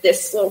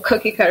this little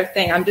cookie cutter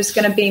thing. I'm just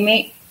going to be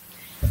me.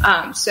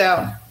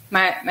 So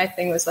my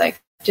thing was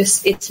like,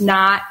 just, it's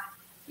not,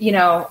 you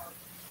know,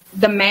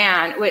 the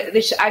man.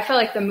 I feel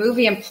like the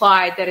movie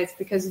implied that it's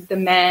because of the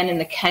men and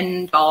the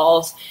Ken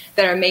dolls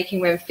that are making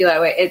women feel that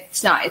way.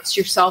 It's not. It's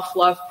your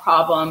self-love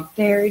problem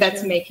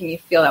that's making you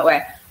feel that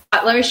way.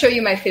 Let me show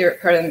you my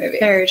favorite part of the movie.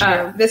 Very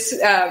true.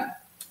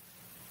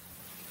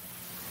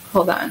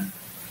 Hold on.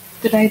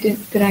 Did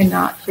I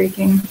not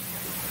freaking...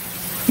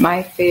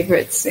 My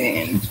favorite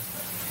scene.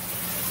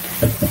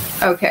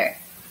 Okay.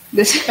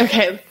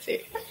 Okay, let's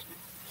see.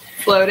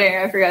 Floating,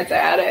 I forgot to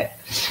add it.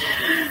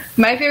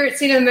 My favorite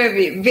scene in the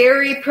movie.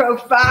 Very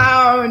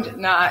profound.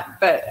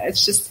 But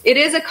it's just, it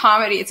is a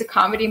comedy. It's a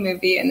comedy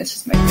movie, and this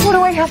is my favorite. What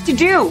do I have to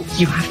do?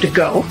 You have to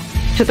go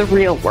to the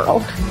real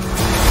world.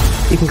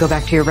 You can go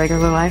back to your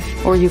regular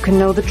life, or you can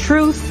know the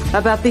truth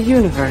about the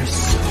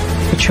universe.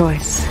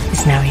 choice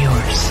is now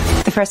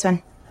yours. The first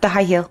one, the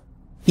high heel.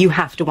 You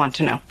have to want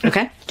to know.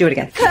 Okay? Do it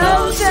again.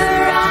 Closer,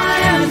 I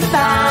am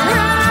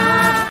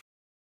found.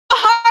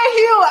 High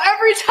heel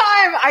every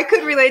time. I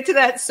could relate to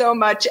that so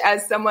much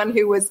as someone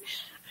who was,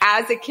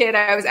 as a kid,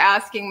 I was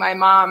asking my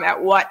mom,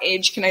 at what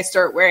age can I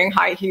start wearing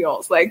high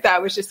heels? Like,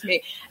 that was just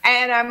me.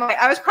 And I'm like,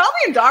 I was probably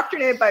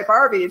indoctrinated by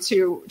Barbie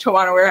to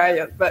want to wear high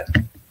heels, but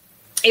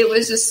it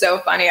was just so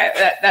funny.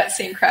 That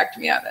scene cracked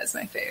me up as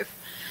my fave.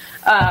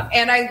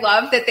 And I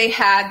love that they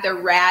had the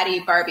ratty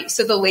Barbie.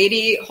 So the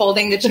lady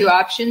holding the two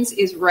options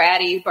is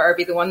ratty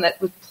Barbie, the one that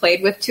was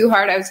played with too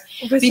hard.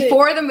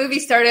 Before the movie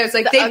started, I was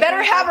like, they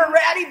better have a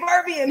ratty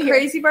Barbie in here.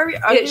 Crazy Barbie?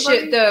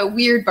 The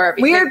weird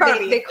Barbie. Weird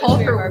Barbie. They call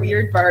her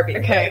Weird Barbie.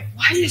 Okay.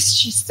 Why is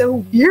she so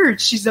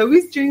weird? She's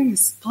always doing the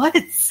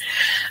splits.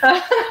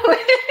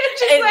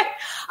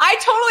 I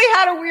totally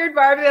had a weird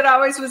Barbie that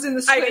always was in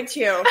the splits. I did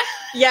too.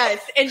 Yes.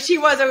 And she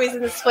was always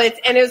in the splits.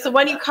 And it was the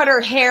one you cut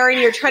her hair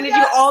and you're trying to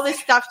do all this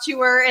stuff to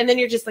her. And then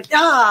you're just like,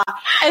 ah.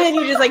 And then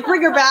you just like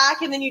bring her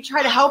back and then you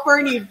try to help her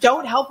and you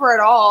don't help her at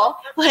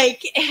all.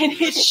 Like, and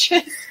it's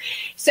just,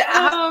 so,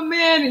 oh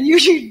man. And you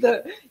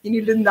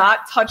need to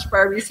not touch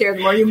Barbie's hair.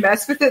 The more you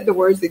mess with it, the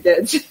worse it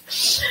gets.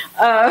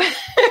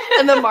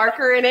 And the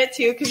marker in it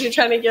too, because you're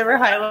trying to give her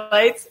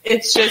highlights.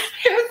 It's just,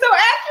 it was so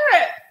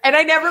accurate. And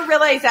I never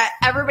realized that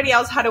everybody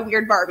else had a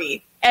weird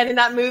Barbie. And in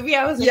that movie,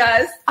 I was like,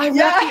 yes, I'm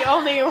not the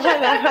only one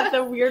that had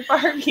the weird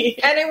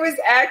Barbie. And it was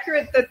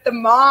accurate that the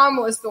mom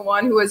was the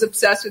one who was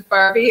obsessed with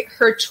Barbie.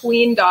 Her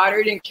tween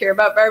daughter didn't care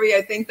about Barbie.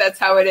 I think that's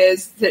how it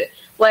is.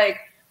 Like,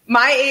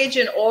 my age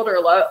and older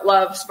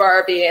loves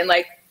Barbie, and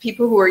like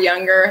people who were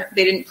younger,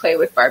 they didn't play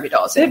with Barbie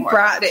dolls anymore.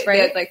 They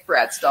had like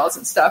Bratz dolls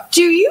and stuff.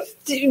 Do you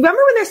remember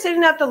when they're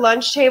sitting at the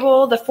lunch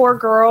table, the four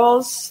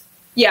girls?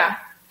 Yeah.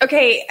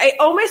 Okay, it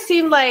almost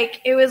seemed like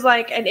it was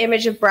like an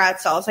image of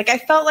Bratz dolls. Like, I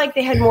felt like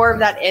they had more of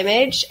that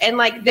image, and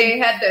like they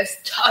had this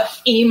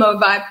tough emo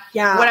vibe.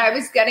 Yeah. What I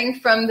was getting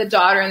from the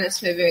daughter in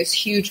this movie was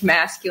huge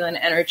masculine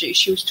energy.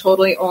 She was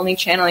totally only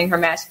channeling her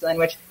masculine,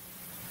 which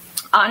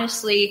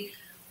honestly,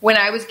 when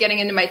I was getting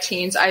into my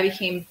teens, I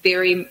became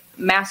very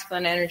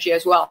masculine energy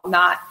as well.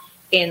 Not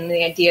in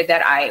the idea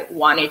that I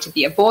wanted to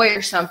be a boy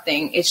or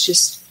something. It's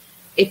just,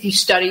 if you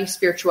study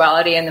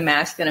spirituality and the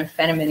masculine and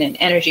feminine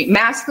energy,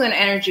 masculine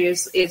energy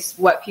is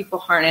what people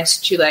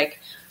harness to like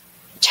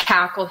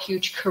tackle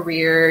huge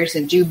careers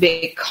and do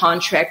big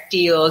contract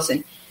deals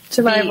and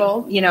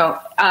survival.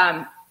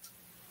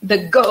 The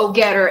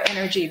go-getter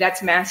energy,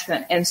 that's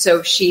masculine. And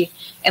so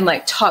and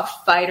like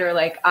tough fighter,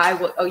 like I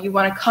will. Oh, you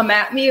want to come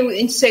at me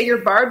and say you're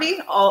Barbie?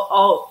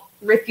 I'll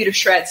rip you to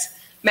shreds.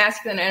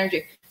 Masculine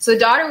energy. So the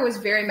daughter was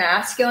very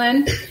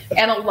masculine,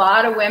 and a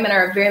lot of women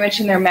are very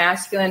much in their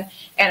masculine.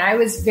 And I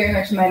was very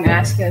much in my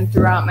masculine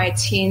throughout my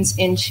teens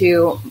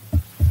into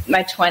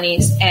my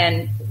 20s.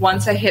 And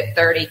once I hit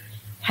 30,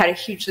 had a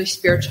hugely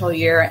spiritual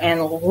year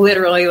and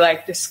literally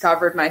like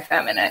discovered my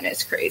feminine.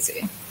 It's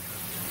crazy.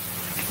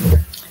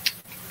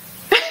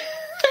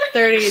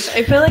 30s.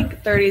 I feel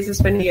like 30s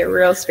is when you get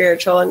real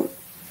spiritual, and I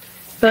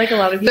feel like a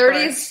lot of people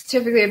 30s is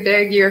typically a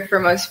big year for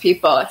most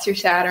people. It's your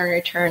Saturn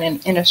return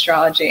in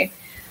astrology.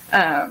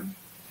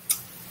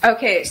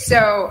 Okay,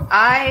 so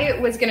I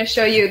was going to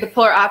show you the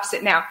polar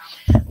opposite now.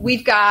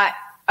 We've got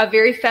a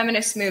very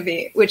feminist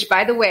movie, which,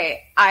 by the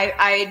way,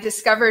 I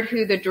discovered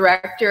who the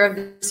director of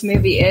this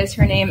movie is.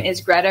 Her name is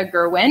Greta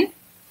Gerwig.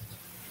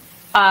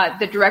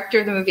 The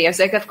director of the movie. I was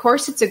like, of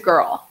course it's a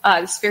girl.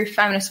 This very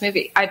feminist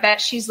movie. I bet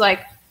she's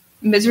like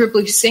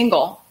miserably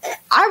single.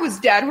 I was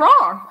dead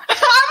wrong.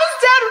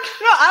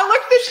 I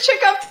looked this chick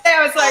up today.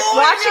 I was like,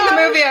 watching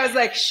the movie, I was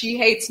like, she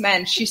hates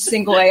men. She's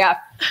single AF.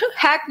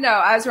 Heck no,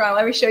 I was wrong.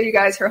 Let me show you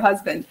guys her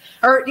husband.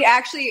 Or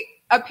actually,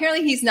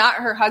 apparently he's not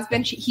her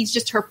husband. He's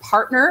just her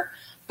partner,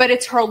 but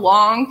it's her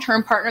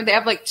long-term partner. They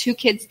have like 2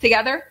 kids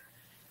together.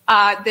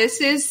 This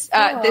is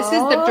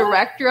the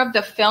director of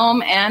the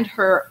film and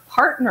her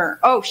partner.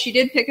 Oh, she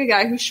did pick a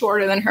guy who's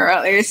shorter than her.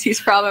 At least he's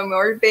probably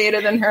more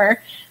beta than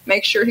her.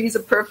 Make sure he's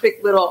a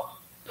perfect little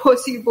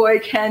pussy boy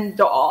Ken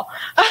doll.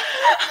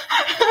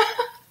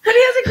 But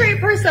he has a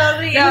great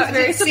personality. He's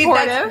very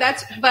supportive.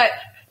 But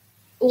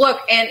look,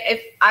 and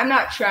if I'm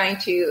not trying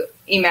to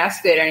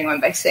emasculate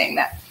anyone by saying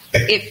that,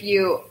 if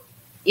you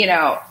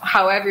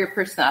however your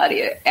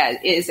personality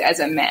is as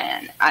a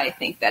man, I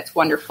think that's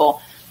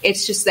wonderful.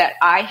 It's just that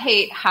I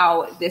hate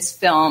how this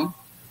film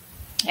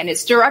and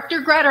its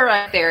director Greta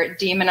right there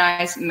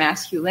demonize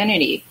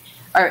masculinity,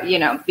 or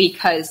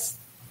because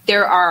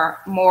there are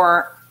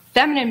more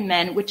feminine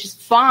men, which is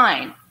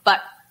fine,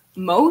 but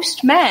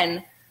most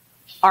men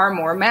are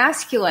more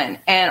masculine,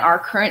 and our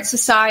current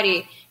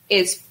society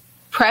is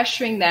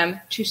pressuring them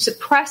to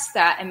suppress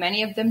that, and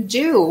many of them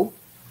do,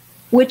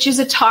 which is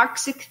a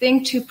toxic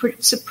thing to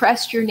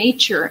suppress your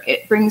nature.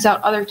 It brings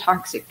out other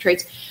toxic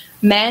traits.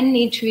 Men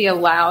need to be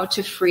allowed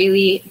to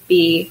freely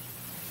be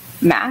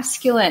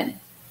masculine.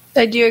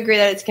 I do agree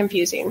that it's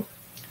confusing.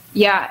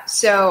 Yeah,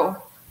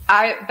 so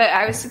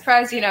I was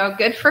surprised,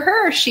 good for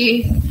her.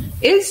 She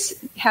is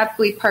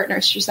happily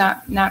partnered. She's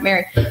not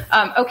married.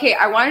 Okay,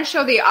 I want to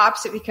show the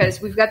opposite because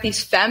we've got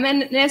these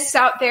feminists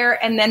out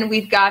there, and then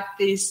we've got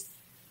these.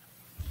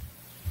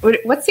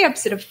 What's the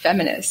opposite of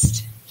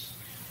feminist?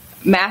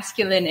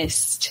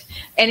 Masculinist.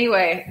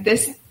 Anyway,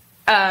 this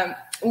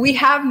we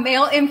have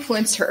male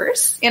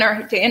influencers in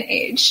our day and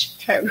age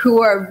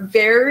who are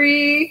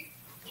very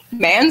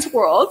man's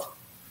world.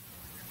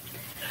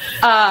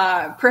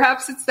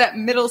 Perhaps it's that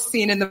middle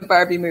scene in the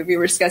Barbie movie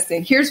we're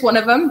discussing. Here's one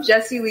of them,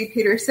 Jesse Lee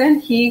Peterson.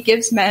 He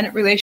gives men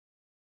relationships.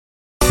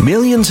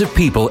 Millions of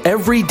people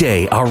every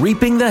day are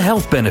reaping the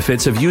health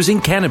benefits of using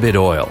cannabis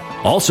oil,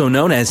 also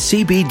known as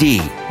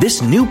CBD.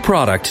 This new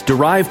product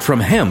derived from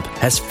hemp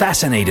has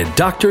fascinated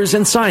doctors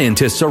and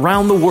scientists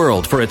around the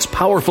world for its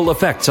powerful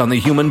effects on the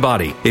human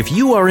body. If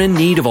you are in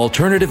need of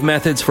alternative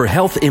methods for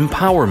health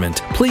empowerment,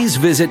 please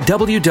visit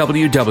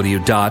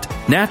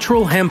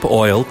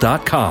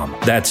www.naturalhempoil.com.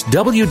 That's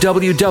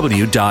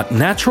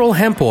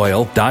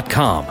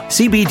www.naturalhempoil.com.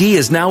 CBD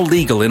is now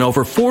legal in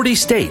over 40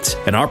 states,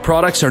 and our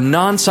products are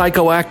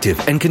non-psychoactive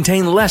and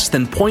contain less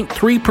than 0.3%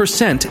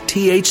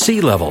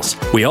 THC levels.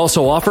 We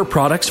also offer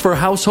products for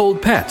household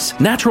pets.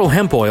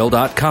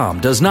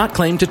 NaturalHempOil.com does not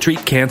claim to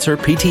treat cancer,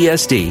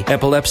 PTSD,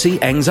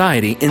 epilepsy,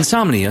 anxiety,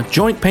 insomnia,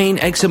 joint pain,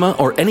 eczema,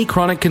 or any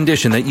chronic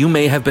condition that you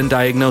may have been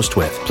diagnosed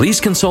with.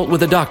 Please consult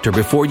with a doctor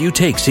before you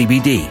take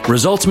CBD.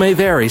 Results may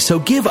vary, so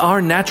give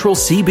our natural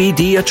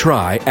CBD a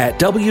try at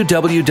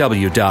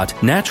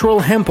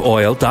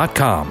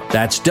www.naturalhempoil.com.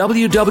 That's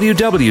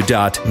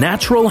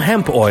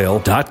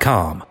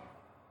www.naturalhempoil.com.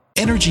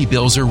 Energy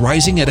bills are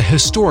rising at a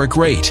historic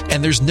rate,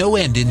 and there's no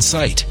end in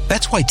sight.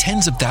 That's why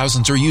tens of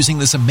thousands are using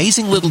this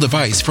amazing little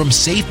device from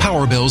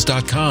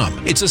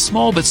SavePowerBills.com. It's a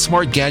small but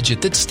smart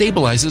gadget that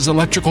stabilizes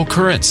electrical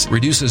currents,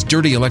 reduces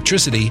dirty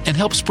electricity, and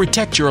helps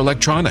protect your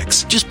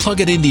electronics. Just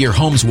plug it into your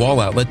home's wall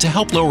outlet to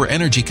help lower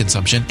energy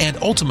consumption and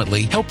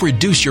ultimately help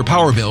reduce your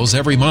power bills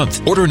every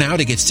month. Order now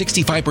to get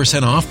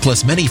 65% off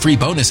plus many free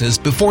bonuses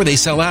before they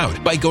sell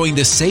out by going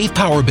to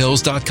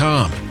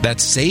SavePowerBills.com.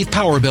 That's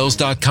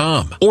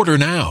SavePowerBills.com. Order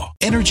now.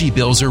 Energy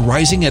bills are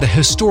rising at a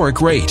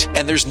historic rate,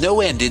 and there's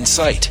no end in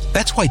sight.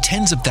 That's why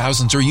tens of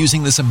thousands are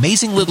using this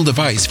amazing little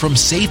device from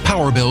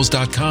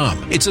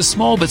SavePowerBills.com. It's a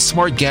small but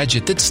smart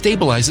gadget that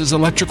stabilizes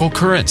electrical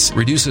currents,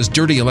 reduces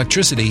dirty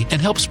electricity,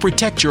 and helps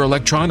protect your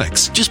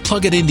electronics. Just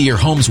plug it into your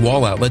home's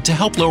wall outlet to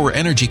help lower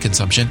energy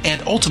consumption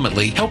and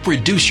ultimately help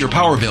reduce your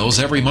power bills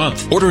every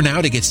month. Order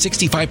now to get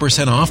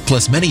 65% off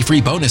plus many free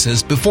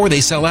bonuses before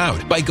they sell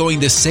out by going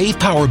to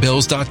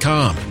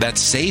SavePowerBills.com.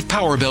 That's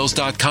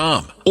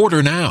SavePowerBills.com.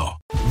 Order now.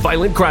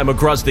 Violent crime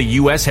across the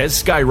U.S. has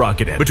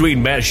skyrocketed.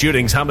 Between mass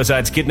shootings,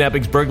 homicides,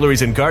 kidnappings,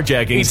 burglaries, and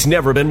carjackings, it's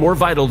never been more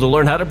vital to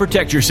learn how to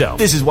protect yourself.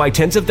 This is why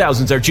tens of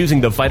thousands are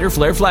choosing the Fighter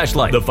Flare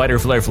flashlight. The Fighter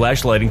Flare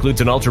flashlight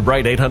includes an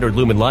ultra-bright 800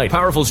 lumen light,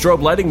 powerful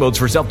strobe lighting modes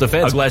for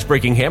self-defense, a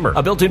glass-breaking hammer,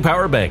 a built-in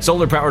power bank,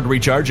 solar-powered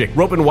recharging,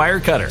 rope and wire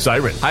cutter,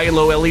 siren, high and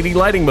low LED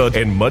lighting mode,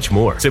 and much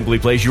more. Simply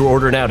place your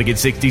order now to get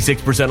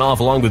 66%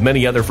 off along with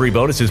many other free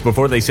bonuses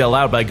before they sell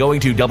out by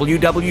going to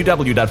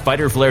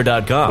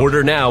www.fighterflare.com.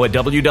 Order now at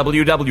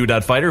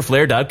www.fighterflare.com.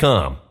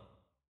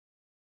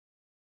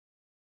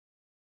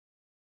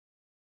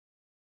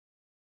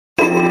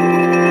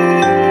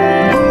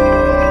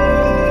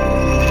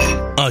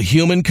 A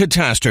human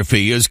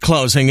catastrophe is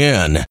closing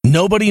in.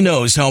 Nobody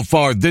knows how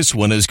far this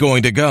one is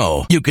going to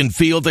go. You can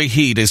feel the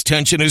heat as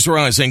tension is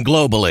rising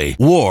globally.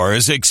 War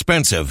is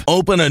expensive.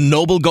 Open a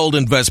Noble Gold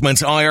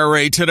Investments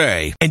IRA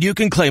today, and you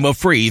can claim a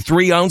free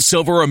 3-ounce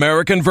silver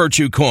American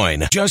Virtue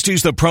coin. Just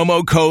use the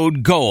promo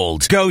code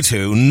GOLD. Go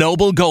to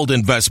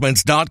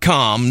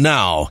noblegoldinvestments.com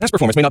now. Past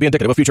performance may not be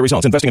indicative of future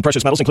results. Investing in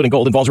precious metals, including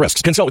gold, involves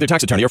risks. Consult with your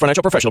tax attorney or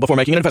financial professional before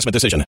making an investment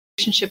decision.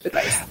 Relationship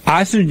advice.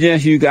 I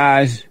suggest you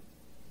guys,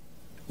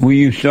 when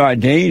you start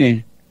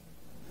dating,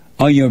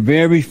 on your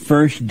very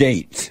first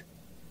date,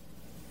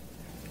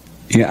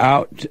 you're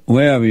out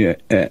wherever you're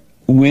at,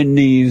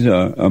 Wendy's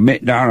or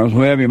McDonald's,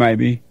 wherever you might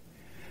be,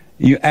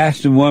 you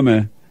ask the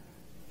woman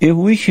if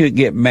we should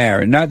get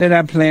married. Not that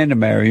I plan to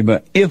marry,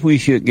 but if we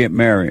should get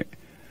married,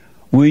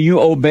 will you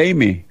obey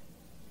me?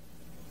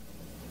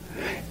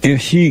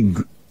 If she,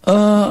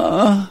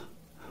 or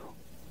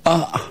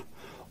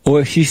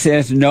if she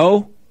says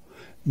no,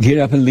 get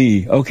up and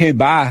leave. Okay,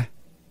 bye.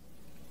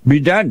 Be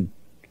done.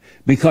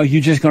 Because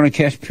you're just going to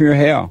catch pure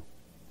hell.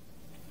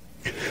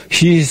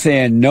 She's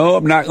saying, no,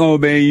 I'm not going to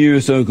obey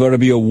you, so it's going to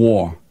be a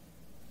war.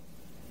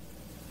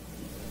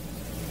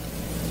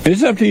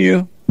 It's up to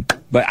you.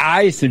 But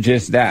I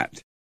suggest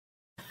that.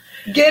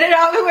 Get it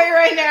out of the way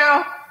right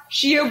now.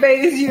 She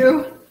obeys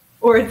you,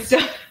 or it's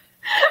done.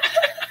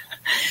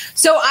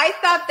 So I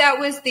thought that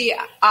was the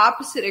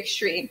opposite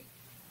extreme.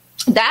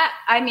 That,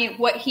 I mean,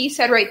 what he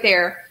said right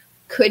there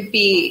could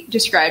be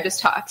described as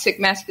toxic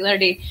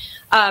masculinity.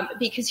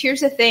 Because here's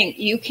the thing,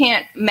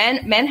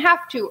 men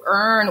have to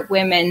earn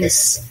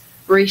women's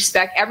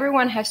respect.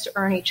 Everyone has to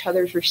earn each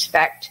other's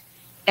respect.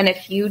 And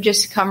if you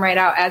just come right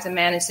out as a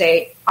man and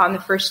say, on the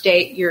first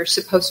date, you're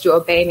supposed to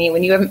obey me,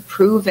 when you haven't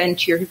proven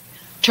to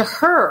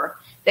her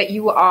that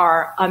you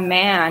are a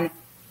man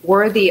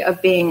worthy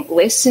of being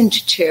listened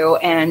to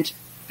and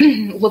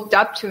looked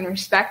up to and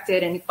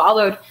respected and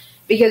followed,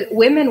 because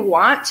women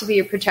want to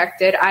be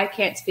protected. I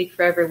can't speak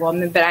for every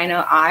woman, but I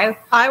know I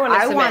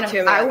want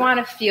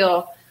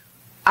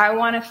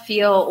to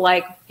feel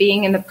like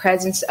being in the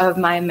presence of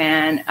my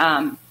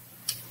man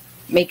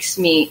makes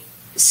me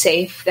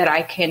safe, that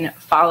I can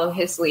follow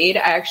his lead.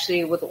 I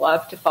actually would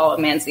love to follow a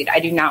man's lead. I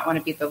do not want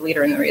to be the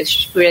leader in the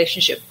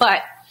relationship,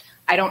 but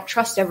I don't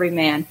trust every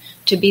man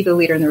to be the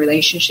leader in the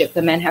relationship.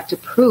 The men have to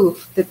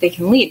prove that they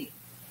can lead.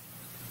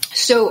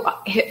 So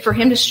for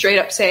him to straight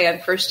up say on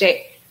first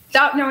date,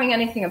 without knowing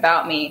anything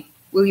about me,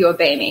 will you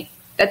obey me?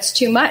 That's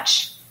too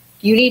much.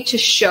 You need to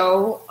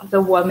show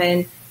the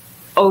woman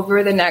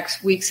over the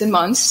next weeks and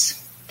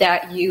months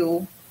that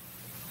you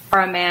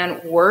are a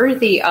man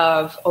worthy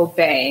of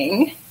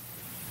obeying.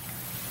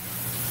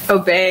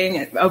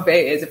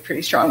 Obey is a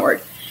pretty strong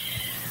word.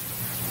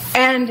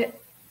 And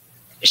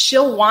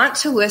she'll want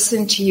to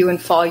listen to you and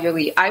follow your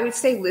lead. I would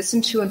say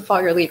listen to and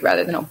follow your lead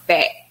rather than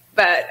obey.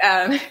 But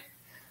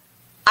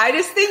I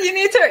just think you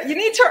need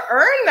to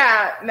earn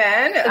that,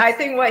 men. I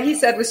think what he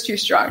said was too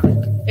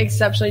strong.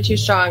 Exceptionally too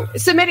strong.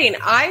 Submitting,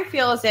 I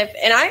feel as if,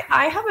 and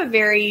I have a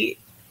very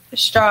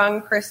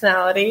strong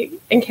personality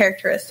and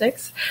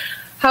characteristics.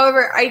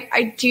 However,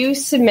 I do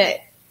submit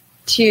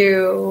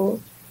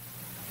to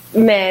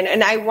men,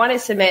 and I want to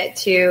submit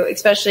to,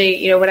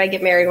 especially, when I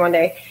get married one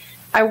day,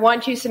 I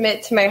want to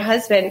submit to my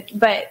husband,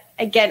 but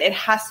again, it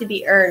has to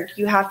be earned.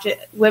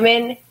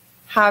 Women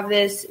have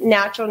this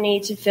natural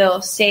need to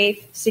feel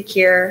safe,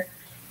 secure,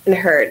 and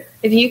heard.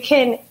 If you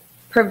can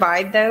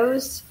provide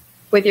those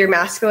with your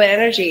masculine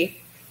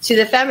energy to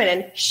the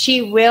feminine,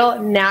 she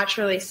will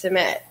naturally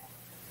submit.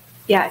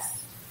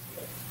 Yes.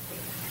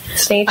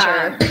 It's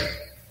nature.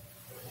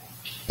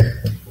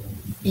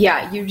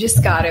 Yeah, you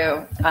just got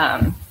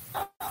to,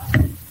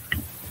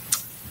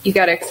 you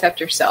got to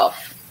accept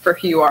yourself for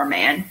who you are,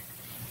 man.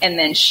 And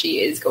then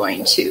she is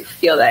going to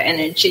feel that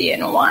energy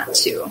and want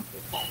to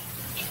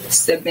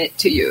submit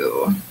to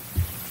you.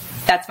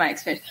 That's my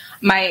experience.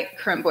 My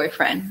current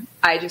boyfriend,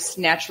 I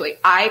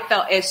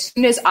felt as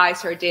soon as I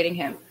started dating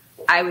him,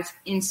 I was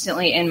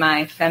instantly in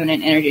my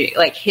feminine energy.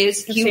 Like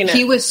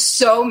he was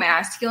so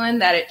masculine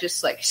that it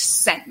just like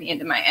sent me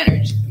into my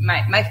energy,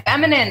 my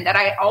feminine that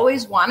I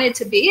always wanted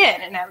to be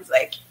in. And I was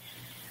like,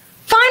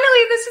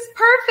 finally, this is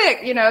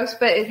perfect,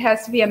 but it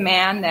has to be a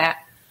man that,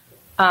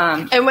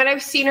 and when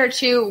I've seen her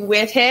too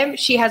with him,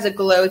 she has a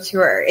glow to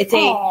her.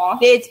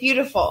 It's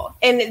beautiful.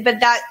 But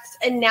that's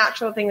a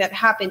natural thing that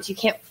happens. You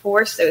can't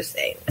force those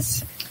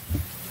things.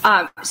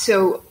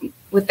 So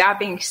with that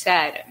being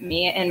said,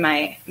 me and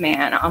my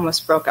man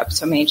almost broke up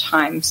so many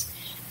times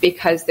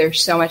because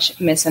there's so much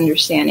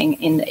misunderstanding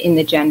in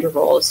the gender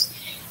roles,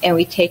 and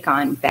we take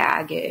on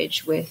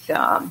baggage with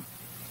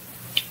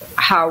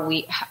how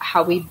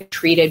we've been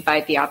treated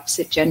by the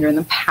opposite gender in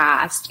the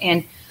past.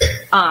 And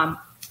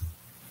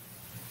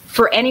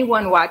for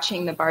anyone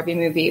watching the Barbie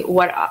movie,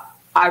 what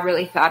I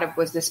really thought of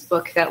was this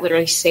book that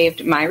literally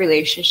saved my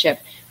relationship,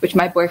 which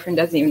my boyfriend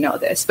doesn't even know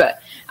this, but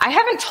I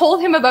haven't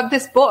told him about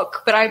this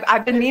book, but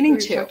I've been meaning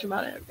to. Talked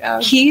about it. Yeah.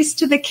 Keys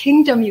to the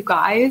Kingdom, you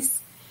guys.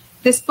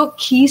 This book,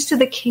 Keys to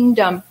the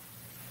Kingdom.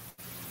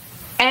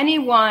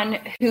 Anyone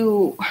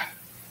who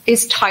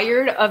is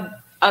tired of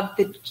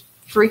the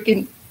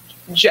freaking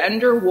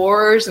gender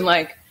wars and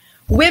like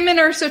women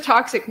are so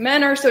toxic,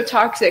 men are so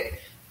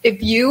toxic.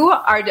 If you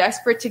are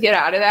desperate to get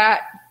out of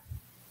that,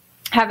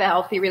 have a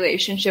healthy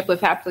relationship,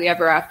 live happily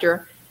ever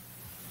after,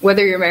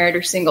 whether you're married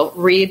or single,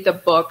 read the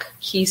book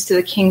Keys to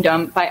the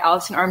Kingdom by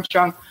Alison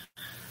Armstrong.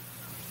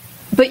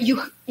 But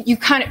you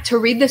kind of, to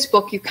read this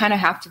book, you kind of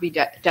have to be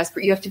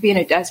desperate. You have to be in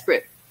a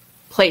desperate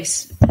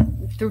place.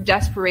 Through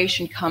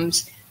desperation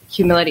comes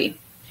humility.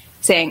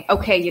 Saying,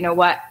 okay, you know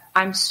what?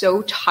 I'm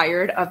so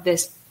tired of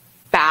this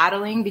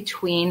battling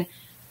between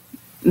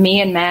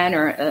me and men,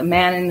 or a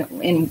man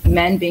and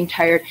men being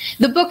tired.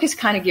 The book is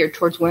kind of geared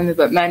towards women,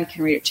 but men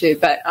can read it too.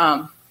 But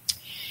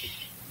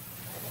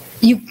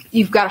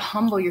you've got to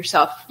humble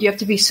yourself. You have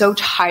to be so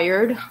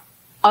tired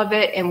of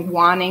it and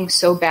wanting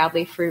so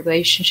badly for your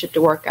relationship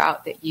to work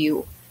out that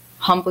you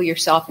humble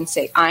yourself and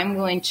say, I'm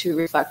willing to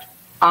reflect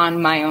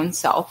on my own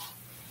self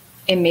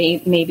and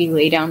maybe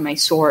lay down my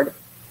sword.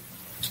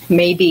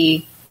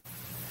 Maybe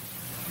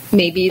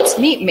it's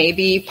me.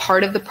 Maybe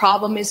part of the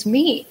problem is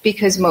me,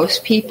 because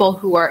most people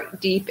who are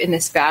deep in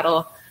this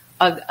battle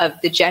of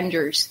the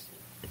genders,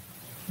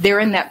 they're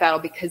in that battle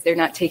because they're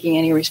not taking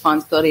any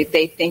responsibility.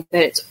 They think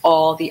that it's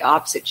all the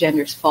opposite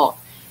gender's fault.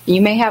 And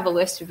you may have a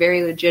list of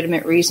very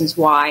legitimate reasons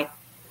why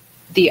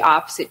the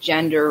opposite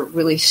gender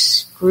really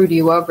screwed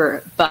you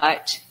over.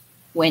 But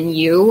when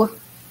you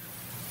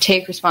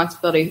take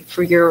responsibility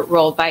for your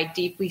role by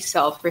deeply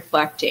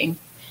self-reflecting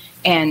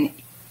and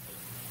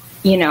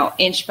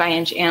inch by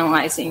inch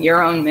analyzing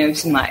your own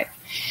moves in life,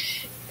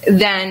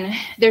 then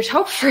there's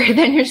hope for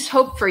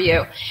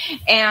you.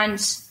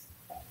 And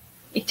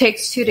it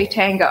takes two to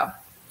tango.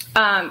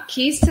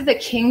 Keys to the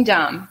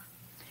Kingdom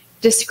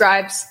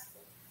describes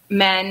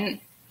men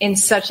in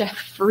such a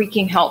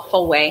freaking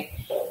helpful way.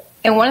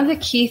 And one of the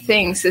key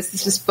things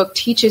this book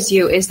teaches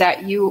you is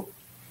that you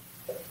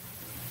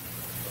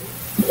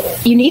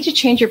need to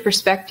change your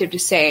perspective to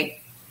say,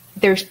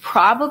 there's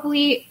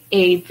probably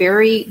a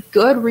very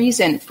good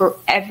reason for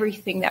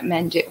everything that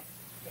men do.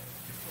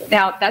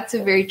 Now, that's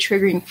a very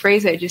triggering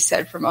phrase I just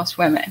said for most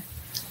women.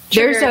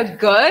 There's a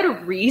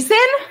good reason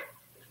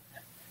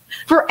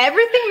for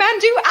everything men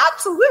do?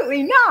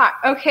 Absolutely not.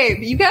 Okay,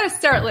 but you got to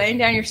start laying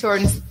down your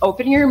sword and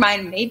opening your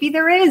mind. Maybe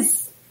there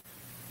is.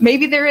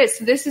 Maybe there is.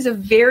 So this is a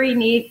very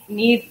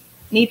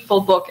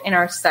needful book in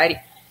our society.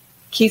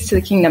 Keys to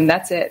the Kingdom.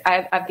 That's it.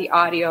 I have the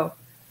audio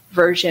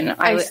version.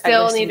 I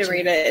still need to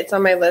read it. It's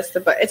on my list,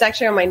 but it's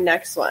actually on my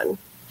next one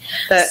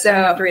that I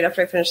have to read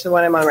after I finish the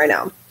one I'm on right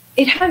now.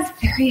 It has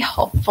very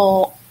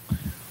helpful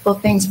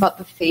things about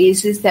the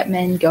phases that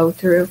men go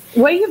through.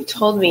 What you've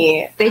told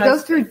me, they go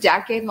through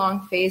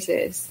decade-long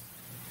phases,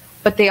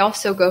 but they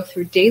also go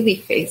through daily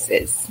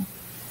phases.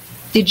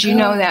 Did you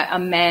know that a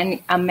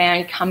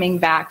man coming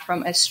back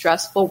from a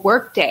stressful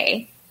work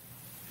day,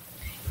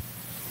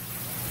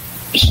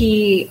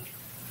 he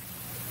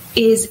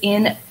is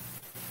in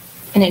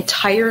an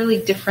entirely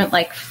different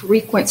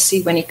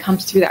frequency when he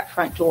comes through that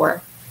front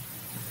door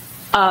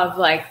of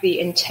the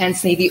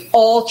intensity, the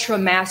ultra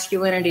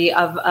masculinity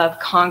of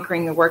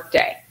conquering the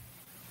workday.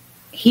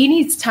 He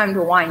needs time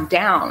to wind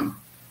down.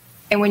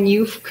 And when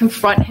you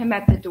confront him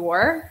at the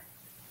door,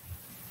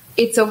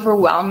 it's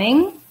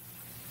overwhelming.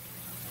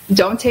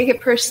 Don't take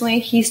it personally.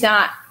 He's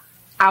not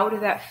out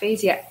of that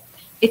phase yet.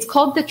 It's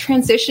called the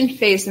transition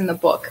phase in the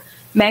book.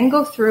 Men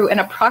go through an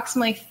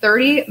approximately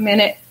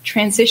 30-minute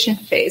transition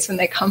phase when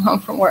they come home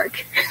from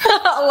work.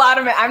 A lot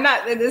of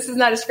men. This is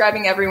not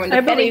describing everyone.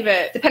 I believe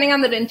it. Depending on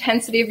the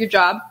intensity of your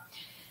job.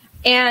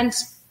 And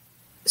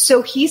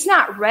so he's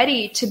not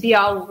ready to be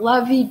all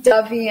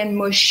lovey-dovey and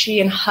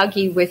mushy and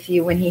huggy with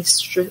you when he's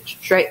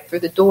straight through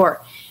the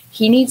door.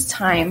 He needs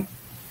time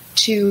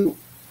to,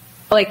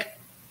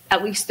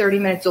 at least 30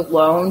 minutes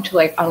alone to,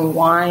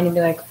 unwind and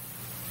be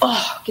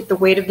get the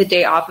weight of the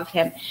day off of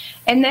him.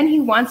 And then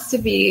he wants to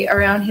be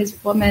around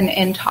his woman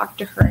and talk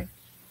to her,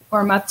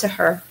 warm up to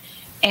her.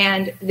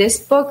 And this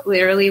book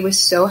literally was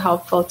so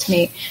helpful to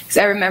me because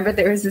I remember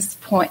there was this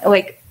point,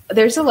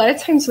 there's a lot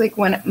of times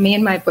when me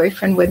and my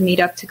boyfriend would meet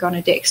up to go on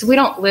a date. Because we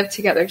don't live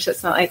together, so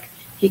it's not like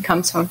he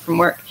comes home from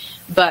work.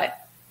 But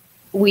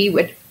we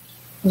would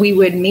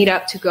meet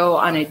up to go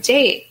on a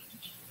date.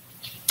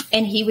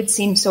 And he would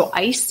seem so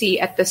icy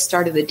at the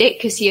start of the date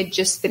because he had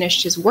just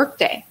finished his work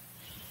day.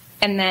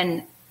 And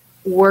then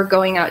we're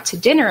going out to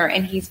dinner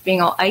and he's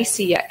being all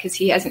icy yet because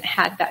he hasn't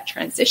had that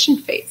transition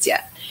phase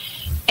yet.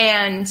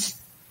 And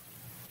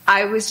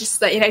I was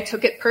just I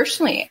took it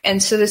personally.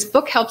 And so this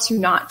book helps you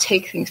not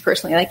take things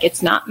personally.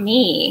 It's not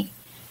me.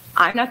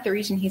 I'm not the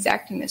reason he's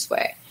acting this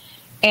way.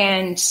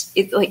 And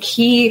it's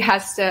he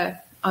has to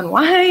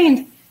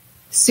unwind.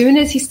 As soon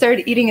as he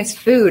started eating his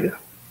food,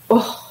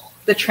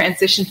 the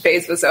transition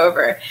phase was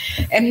over.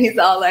 And he's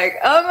all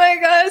oh my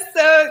gosh,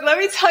 so let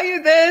me tell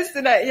you this.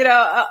 And,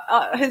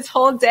 his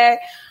whole day,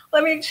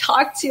 let me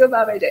talk to you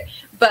about my day.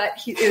 But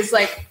it was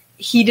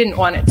he didn't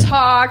want to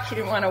talk. He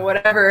didn't want to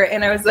whatever.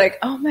 And I was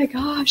oh my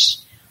gosh,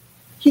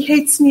 he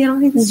hates me. I don't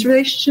think this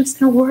relationship's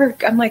going to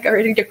work. I'm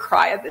ready to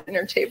cry at the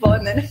dinner table.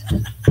 And then,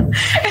 and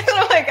then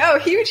I'm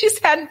he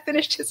just hadn't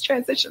finished his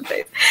transition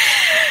phase.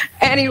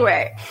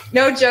 Anyway,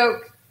 no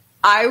joke.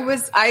 I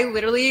was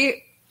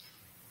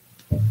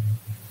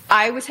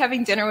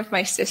having dinner with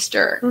my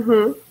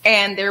sister,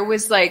 and there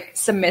was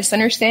some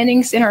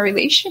misunderstandings in our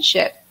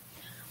relationship.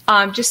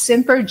 Just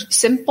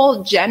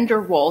simple gender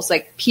roles.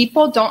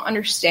 People don't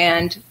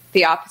understand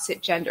the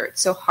opposite gender.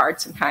 It's so hard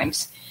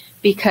sometimes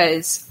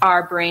because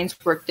our brains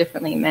work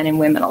differently, men and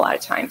women, a lot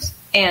of times.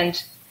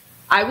 And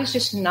I was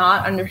just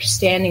not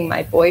understanding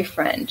my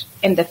boyfriend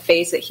in the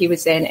phase that he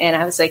was in. And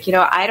I was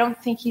I don't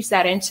think he's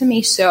that into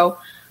me. So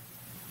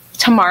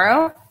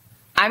tomorrow,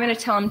 I'm going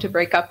to tell him to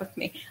break up with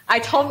me. I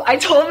told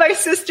my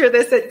sister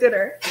this at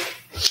dinner.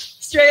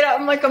 Straight up,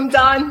 I'm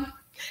done.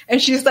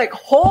 And she's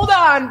hold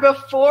on,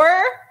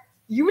 before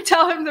you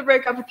tell him to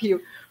break up with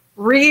you,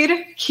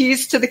 read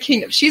Keys to the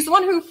Kingdom. She's the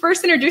one who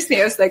first introduced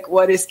me. I was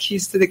what is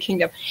Keys to the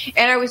Kingdom?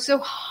 And I was so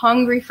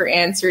hungry for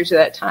answers at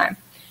that time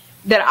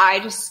that I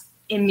just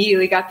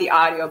immediately got the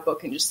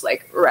audiobook and just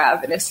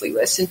ravenously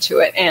listened to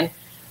it. And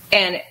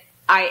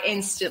I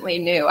instantly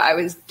knew I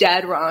was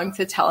dead wrong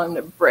to tell him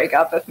to break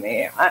up with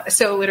me.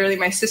 So literally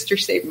my sister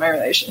saved my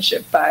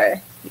relationship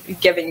by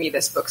giving me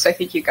this book. So I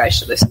think you guys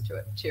should listen to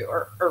it too,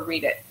 or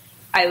read it.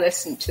 I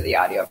listened to the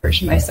audio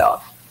version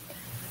myself.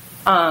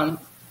 I'm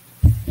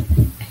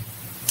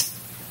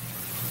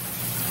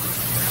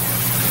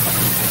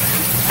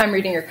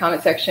reading your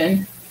comment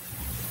section.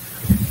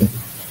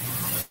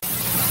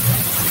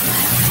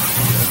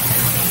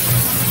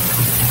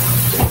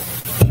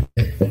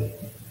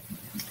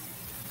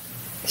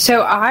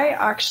 So I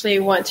actually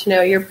want to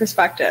know your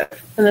perspective.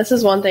 And this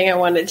is one thing I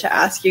wanted to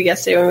ask you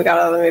yesterday when we got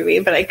out of the movie,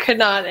 but I could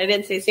not. I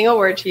didn't say a single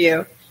word to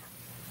you.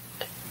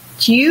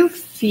 Do you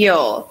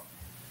feel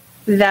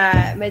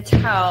that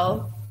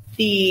Mattel,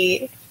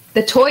 the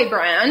toy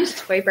brand,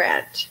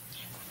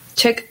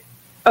 took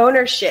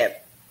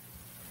ownership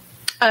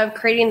of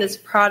creating this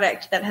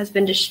product that has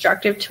been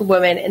destructive to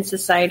women and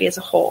society as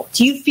a whole.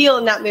 Do you feel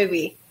in that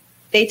movie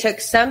they took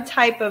some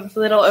type of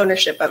little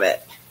ownership of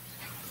it?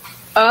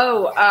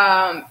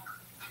 I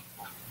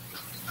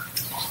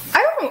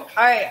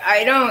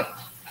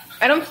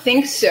don't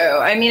think so.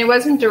 I mean, it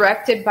wasn't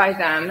directed by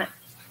them.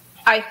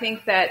 I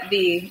think that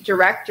the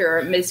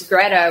director, Ms.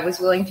 Greta, was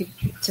willing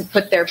to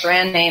put their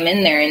brand name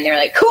in there, and they're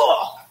like,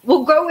 cool,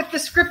 we'll go with the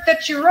script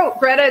that you wrote,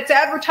 Greta. It's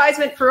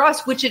advertisement for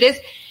us, which it is.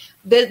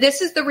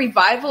 This is the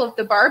revival of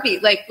the Barbie.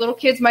 Like, little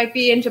kids might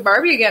be into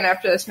Barbie again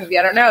after this movie.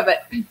 I don't know,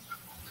 but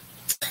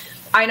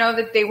I know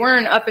that they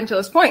weren't up until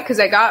this point, because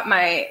I got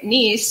my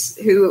niece,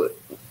 who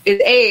is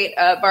 8,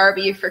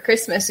 Barbie for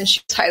Christmas, and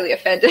she was highly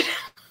offended.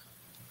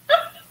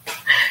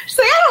 She's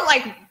like, I don't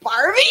like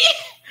Barbie.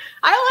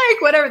 I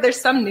like whatever. There's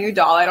some new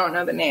doll. I don't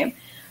know the name.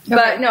 Okay.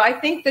 But no, I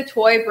think the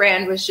toy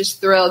brand was just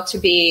thrilled to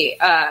be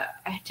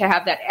to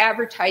have that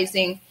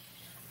advertising.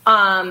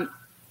 But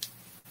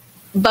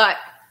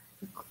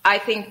I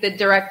think the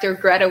director,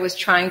 Greta, was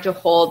trying to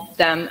hold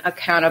them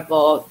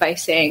accountable by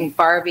saying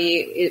Barbie,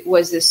 it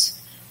was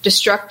this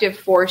destructive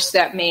force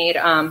that made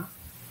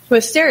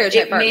was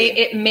stereotype Barbie.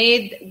 It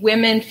made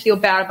women feel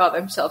bad about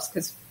themselves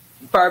because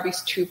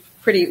Barbie's too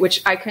pretty,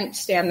 which I couldn't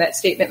stand that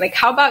statement. Like,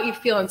 how about you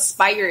feel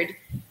inspired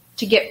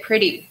to get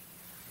pretty?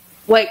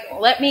 Like,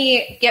 let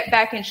me get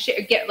back in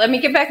shape. Let me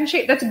get back in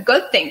shape. That's a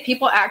good thing.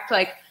 People act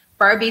like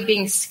Barbie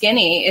being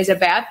skinny is a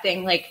bad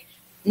thing. Like,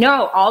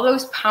 no, all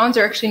those pounds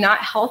are actually not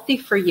healthy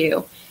for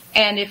you.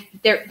 And if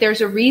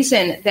there's a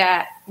reason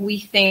that we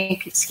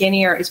think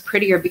skinnier is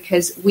prettier,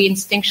 because we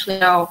instinctually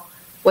know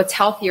what's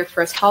healthier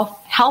for us.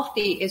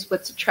 Healthy is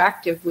what's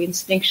attractive. We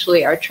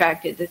instinctually are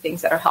attracted to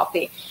things that are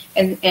healthy,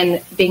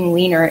 and being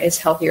leaner is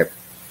healthier.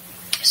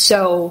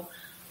 So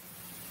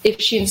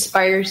if she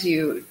inspires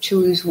you to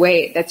lose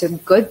weight, that's a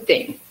good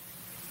thing.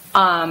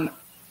 But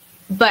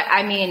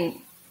I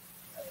mean,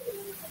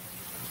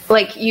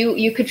 like,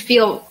 you could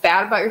feel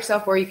bad about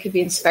yourself, or you could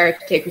be inspired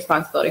to take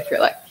responsibility for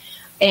your life.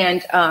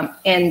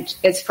 And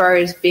as far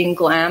as being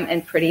glam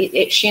and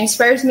pretty, she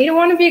inspires me to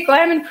want to be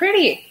glam and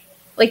pretty.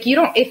 Like,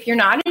 if you're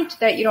not into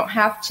that, you don't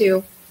have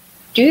to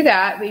do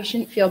that, but you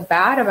shouldn't feel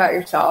bad about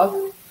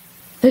yourself.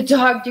 The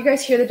dog, do you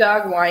guys hear the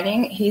dog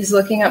whining? He's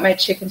looking at my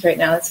chickens right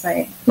now. That's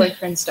my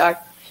boyfriend's dog.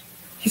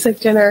 He's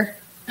like, dinner.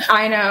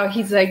 I know.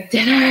 He's like,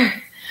 dinner.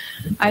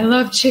 I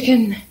love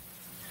chicken.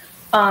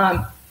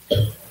 And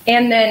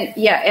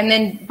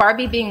then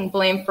Barbie being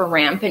blamed for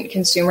rampant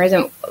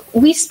consumerism.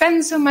 We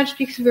spend so much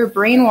because we were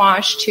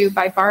brainwashed too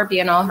by Barbie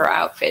and all her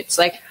outfits.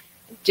 Like,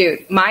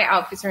 dude, my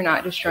outfits are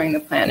not destroying the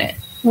planet.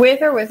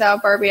 With or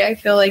without Barbie, I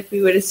feel like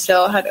we would have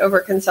still had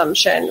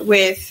overconsumption.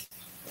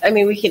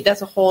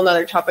 That's a whole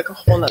nother topic, a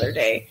whole nother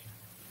day.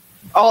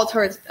 All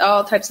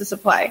types of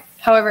supply.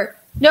 However,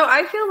 no,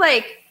 I feel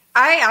like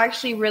I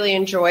actually really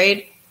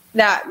enjoyed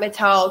that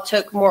Mattel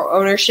took more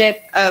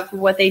ownership of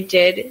what they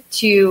did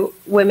to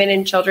women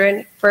and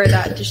children for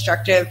that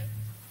destructive,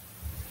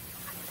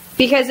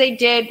 because they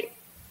did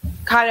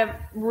kind of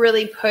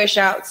really push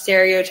out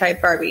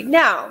stereotype Barbie.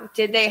 Now,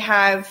 did they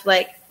have,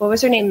 like, what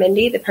was her name,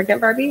 Mindy, the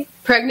pregnant Barbie?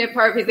 Pregnant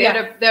Barbie. They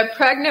had the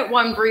pregnant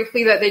one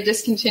briefly that they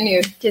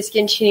discontinued.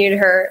 Discontinued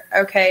her.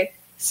 Okay.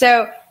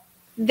 So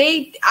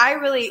I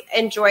really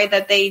enjoyed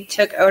that they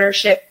took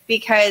ownership,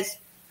 because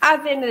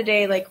at the end of the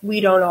day, like, we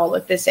don't all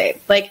look the same.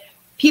 Like,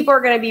 people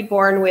are going to be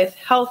born with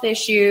health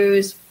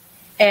issues,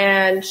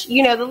 and,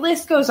 the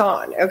list goes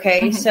on,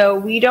 okay? Mm-hmm. So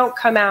we don't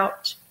come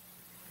out.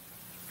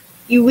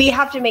 We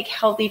have to make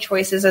healthy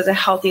choices as a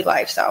healthy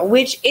lifestyle,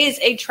 which is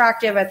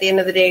attractive at the end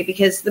of the day,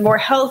 because the more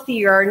healthy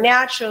you are,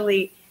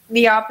 naturally,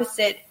 the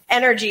opposite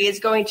energy is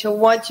going to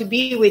want to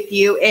be with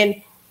you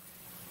and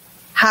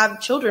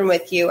have children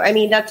with you. I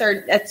mean,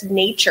 that's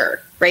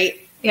nature, right?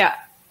 Yeah.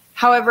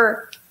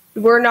 However,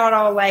 we're not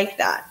all like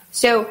that.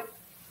 So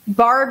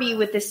Barbie,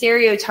 with the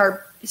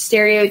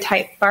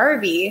stereotype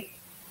Barbie,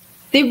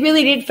 they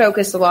really did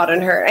focus a lot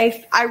on her.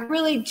 I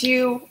really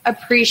do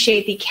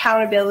appreciate the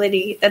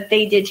accountability that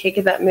they did take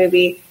in that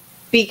movie,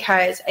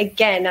 because,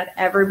 again, not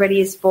everybody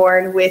is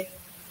born with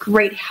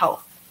great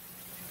health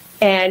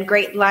and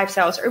great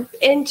lifestyles, or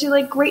into,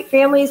 like, great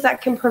families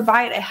that can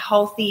provide a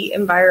healthy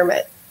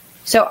environment.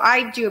 So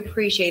I do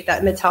appreciate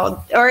that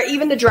Mattel, or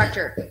even the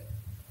director,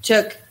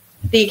 took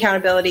the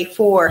accountability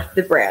for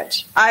the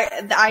brand.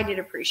 I did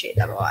appreciate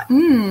that a lot,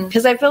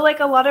 because I feel like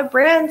a lot of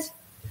brands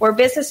or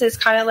businesses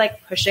kind of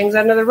like push things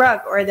under the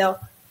rug, or they'll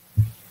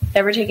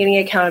never take any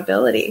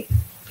accountability.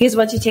 Because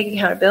once you take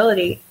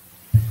accountability,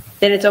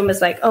 then it's almost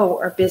like, oh,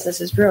 our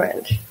business is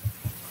ruined.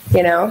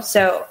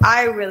 So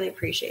I really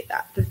appreciate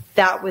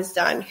that was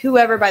done,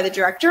 whoever, by the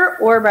director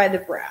or by the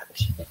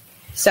brand.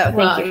 So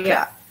thank you for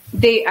that.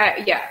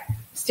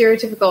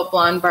 Stereotypical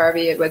blonde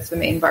Barbie was the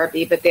main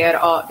Barbie, but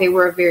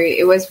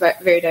it was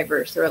very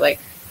diverse. There were,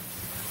 like,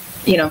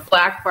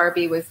 Black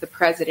Barbie was the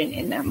president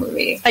in that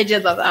movie. I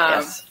did love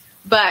that. Yes.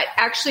 But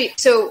actually,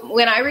 so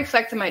when I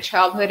reflect on my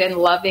childhood and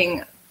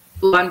loving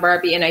blonde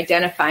Barbie and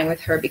identifying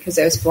with her because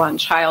I was a blonde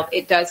child,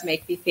 it does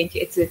make me think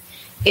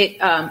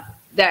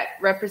that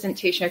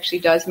representation actually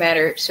does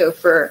matter. So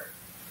for,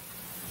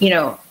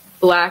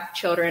 Black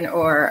children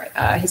or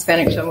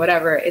Hispanic children,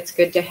 whatever, it's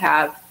good to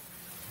have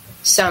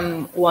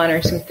someone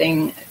or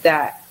something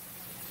that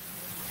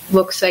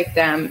looks like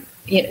them,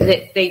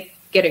 that they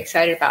get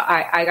excited about.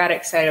 I got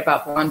excited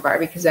about blonde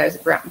Barbie because I was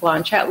a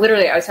blonde child.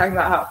 Literally, I was talking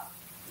about how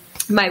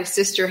my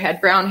sister had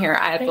brown hair.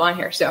 I had blonde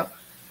hair. So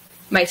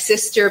my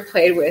sister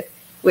played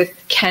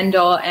with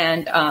Kendall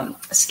and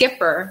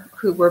Skipper,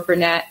 who were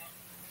brunette,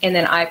 and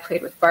then I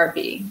played with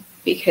Barbie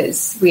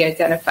because we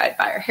identified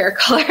by our hair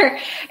color.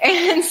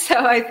 And so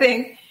I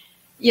think,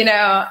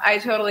 I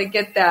totally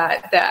get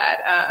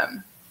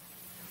that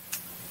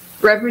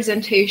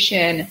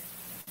representation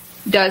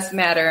does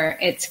matter.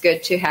 It's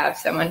good to have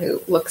someone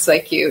who looks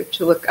like you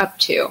to look up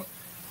to.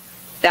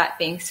 That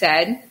being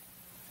said,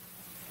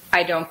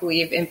 I don't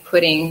believe in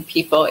putting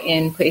people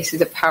in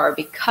places of power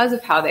because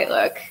of how they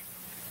look.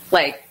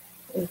 Like,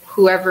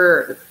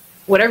 whatever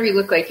you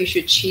look like, you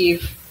should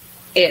achieve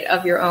it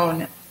of your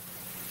own.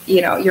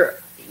 You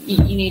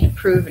need to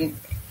prove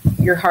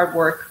your hard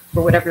work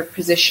for whatever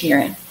position you're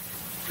in.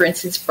 For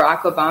instance,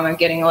 Barack Obama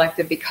getting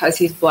elected because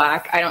he's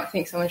Black. I don't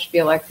think someone should be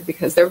elected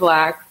because they're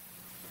Black.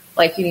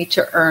 Like, you need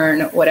to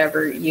earn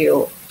whatever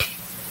you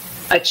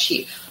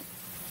achieve.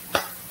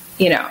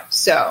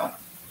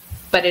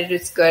 But it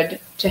is good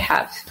to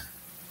have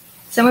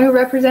someone who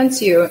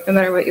represents you no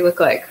matter what you look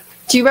like.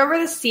 Do you remember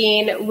the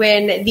scene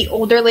when the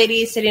older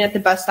lady is sitting at the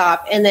bus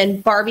stop and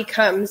then Barbie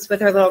comes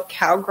with her little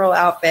cowgirl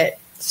outfit?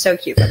 So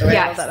cute, by the way.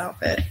 Yes. I love that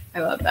outfit. I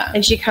love that.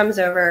 And she comes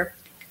over.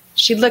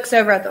 She looks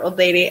over at the old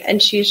lady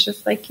and she's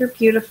just like, "You're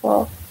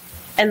beautiful."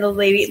 And the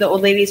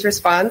old lady's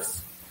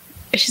response,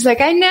 she's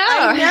like, "I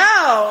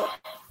know."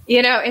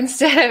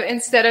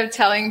 Instead of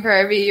telling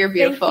Barbie you're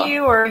beautiful. Thank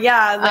you, or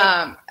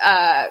the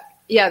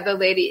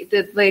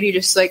lady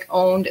just like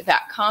owned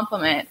that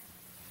compliment.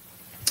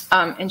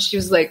 And she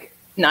was like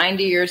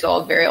 90 years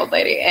old, very old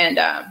lady. And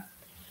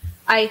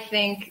I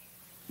think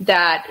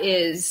that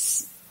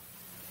is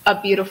a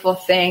beautiful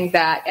thing,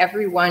 that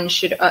everyone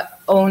should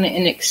own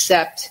and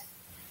accept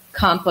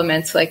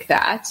compliments like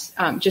that.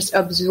 Just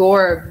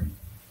absorb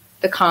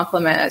the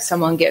compliment that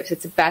someone gives.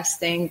 It's the best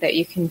thing that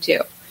you can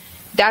do.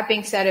 That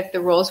being said, if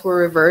the roles were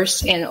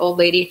reversed and an old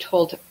lady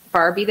told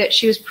Barbie that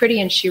she was pretty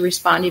and she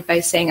responded by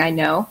saying, "I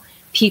know,"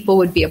 people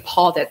would be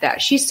appalled at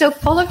that. She's so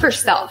full of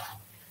herself.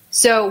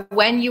 So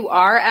when you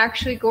are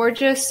actually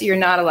gorgeous, you're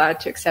not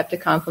allowed to accept a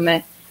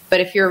compliment.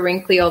 But if you're a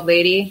wrinkly old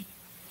lady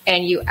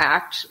and you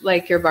act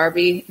like you're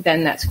Barbie,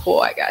 then that's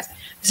cool, I guess.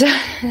 So,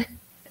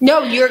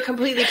 no, you're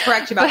completely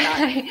correct about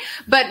that.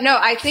 But no,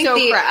 I think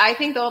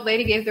the old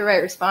lady gave the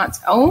right response.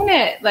 Own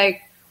it.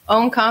 Like,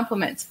 own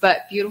compliments.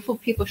 But beautiful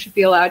people should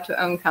be allowed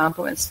to own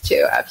compliments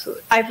too.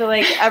 Absolutely. I feel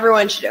like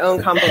everyone should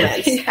own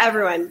compliments. Yeah.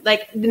 Everyone.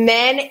 Like, the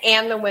men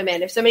and the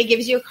women. If somebody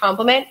gives you a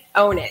compliment,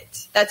 own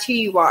it. That's who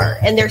you are.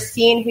 And they're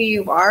seeing who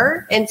you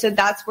are. And so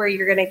that's where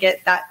you're going to get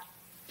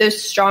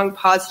those strong,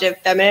 positive,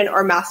 feminine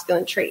or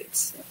masculine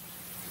traits.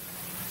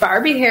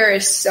 Barbie hair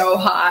is so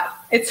hot.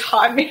 It's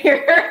hot in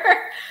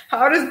here.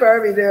 How does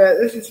Barbie do it?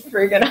 This is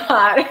freaking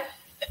hot.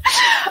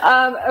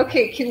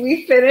 Okay, can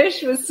we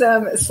finish with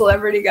some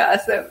celebrity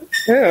gossip?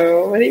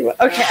 Oh, what do you want?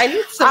 Okay, I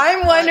need some.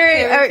 I'm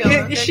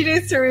wondering. She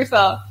needs to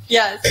refill.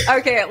 Yes.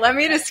 Okay, let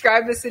me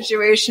describe the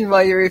situation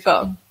while you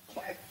refill.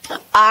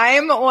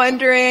 I'm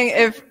wondering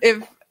if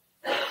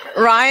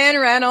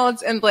Ryan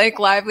Reynolds and Blake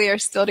Lively are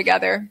still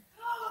together.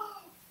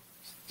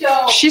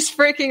 She's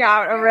freaking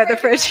out over at the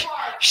fridge.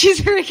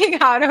 She's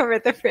freaking out over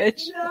at the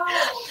fridge. No.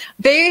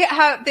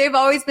 They've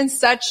always been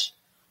such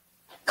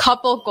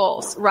couple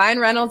goals, Ryan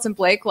Reynolds and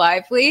Blake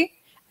Lively,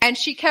 and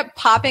she kept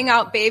popping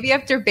out baby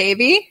after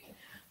baby.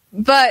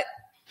 But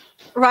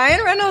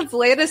Ryan Reynolds'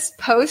 latest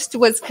post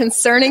was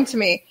concerning to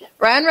me.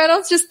 Ryan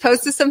Reynolds just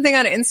posted something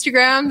on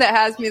Instagram that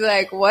has me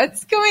like,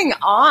 what's going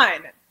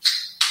on?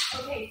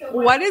 Okay,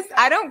 so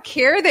I don't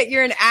care that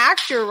you're an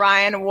actor,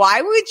 Ryan.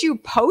 Why would you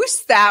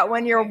post that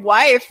when your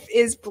wife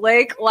is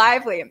Blake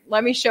Lively?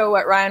 Let me show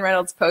what Ryan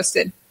Reynolds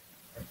posted.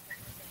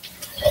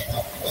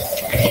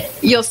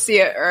 You'll see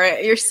it, all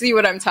right? You'll see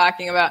what I'm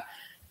talking about.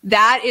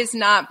 That is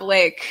not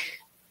Blake.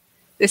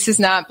 This is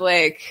not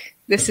Blake.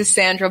 This is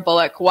Sandra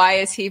Bullock. Why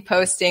is he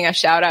posting a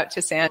shout out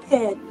to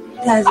Sandra?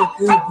 That's a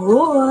good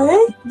boy.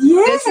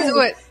 Yeah. This is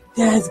what.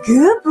 That's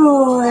good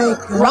boy.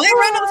 Ryan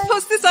Reynolds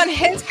posts this on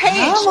his page.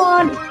 Come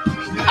on.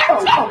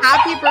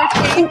 Happy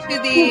birthday to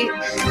the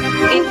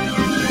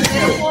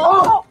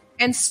beautiful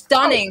and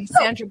stunning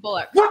Sandra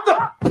Bullock. What the?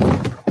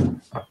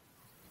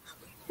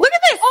 Look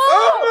at this.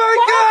 Oh my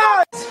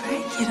God.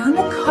 Get on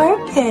the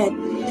carpet.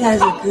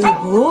 That's a good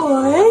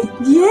boy.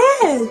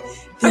 Yes.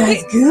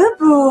 That's good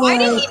boy. Why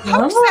did he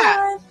post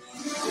that?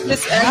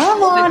 This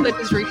clip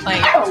is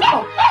replaying.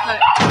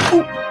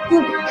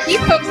 But he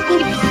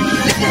posted.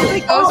 This really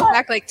goes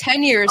back like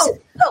 10 years.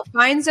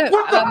 finds a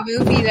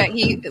movie that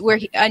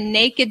a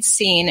naked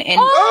scene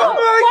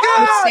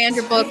with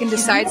Sandra Bullock and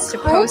decides to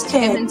post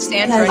him and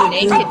Sandra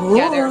naked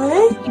together.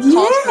 He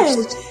calls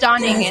her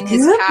stunning in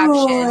his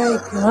caption, and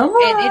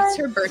it's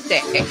her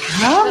birthday.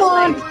 Come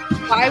on.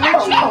 Why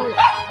would you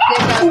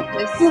give up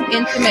this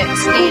intimate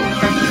scene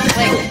from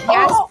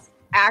yes,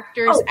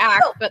 actors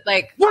act, but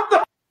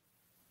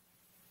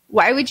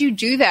why would you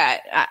do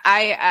that?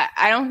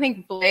 I don't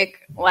think Blake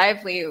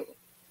Lively.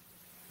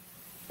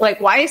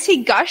 Why is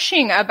he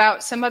gushing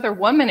about some other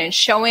woman and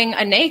showing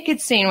a naked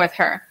scene with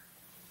her?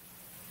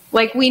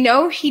 We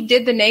know he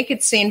did the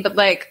naked scene, but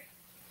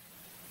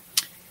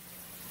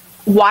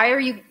why are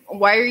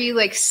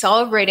you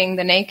celebrating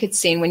the naked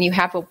scene when you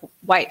have a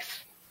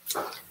wife?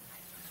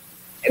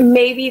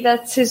 Maybe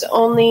that's his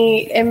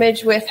only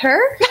image with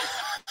her.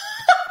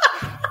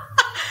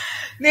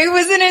 It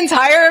was an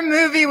entire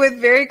movie with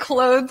very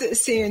clothed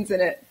scenes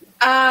in it.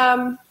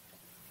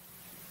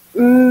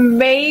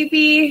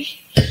 Maybe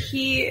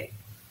he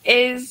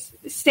is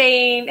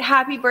saying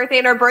happy birthday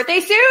in her birthday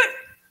suit?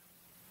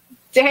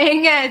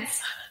 Dang it.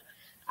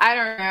 I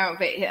don't know,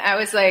 but I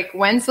was like,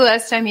 when's the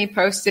last time he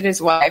posted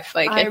his wife?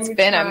 It's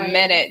been a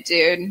minute,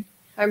 dude.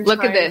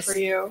 Look at this. For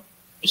you.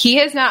 He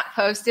has not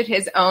posted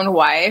his own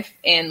wife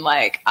in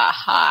a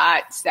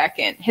hot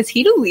second. Has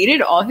he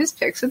deleted all his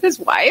pics with his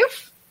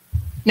wife?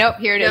 Nope,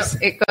 here it is.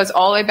 It goes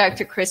all the way back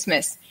to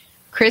Christmas.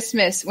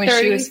 When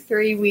she was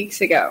 3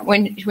 weeks ago.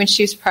 When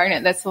she was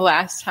pregnant, that's the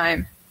last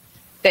time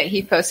that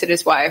he posted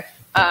his wife.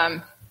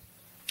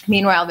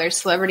 Meanwhile, there's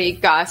celebrity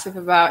gossip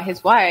about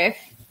his wife.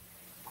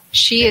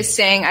 She is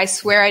saying, I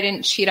swear I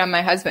didn't cheat on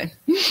my husband.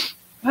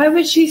 Why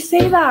would she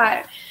say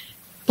that?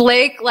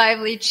 Blake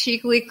Lively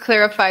cheekily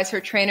clarifies her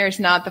trainer is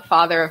not the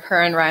father of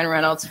her and Ryan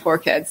Reynolds' 4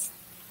 kids.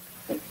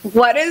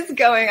 What is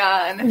going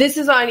on? This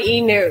is on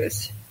E!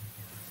 News.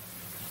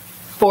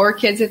 4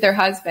 kids with her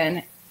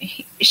husband.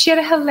 She had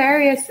a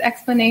hilarious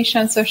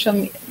explanation on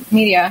social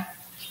media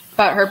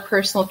about her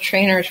personal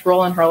trainer's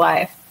role in her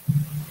life.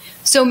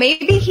 So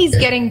maybe he's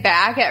getting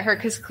back at her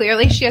because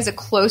clearly she has a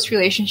close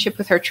relationship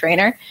with her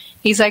trainer.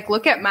 He's like,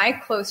 look at my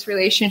close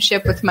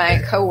relationship with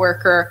my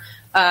coworker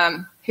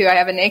who I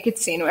have a naked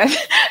scene with.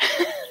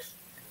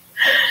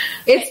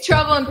 It's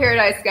trouble in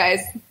paradise,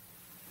 guys.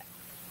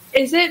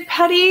 Is it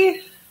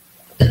petty?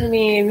 I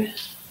mean,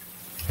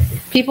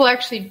 people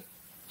actually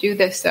do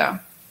this, though.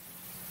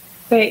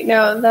 Wait,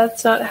 no,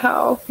 that's not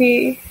how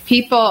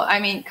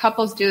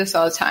couples do this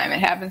all the time. It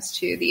happens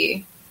to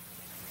the...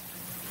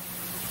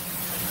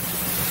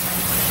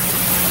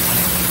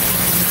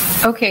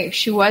 Okay,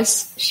 she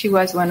was,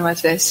 when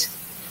was this?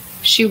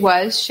 She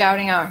was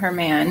shouting out her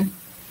man.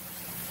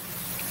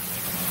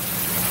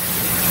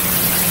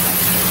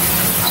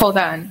 Hold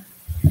on.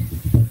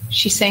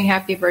 She's saying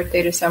happy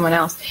birthday to someone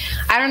else.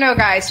 I don't know,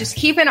 guys. Just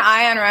keep an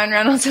eye on Ryan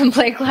Reynolds and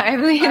Blake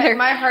Lively.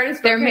 My heart is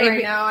broken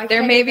right now.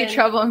 There may be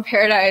trouble in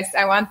paradise.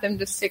 I want them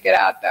to stick it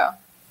out, though.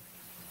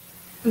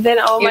 Then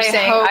You're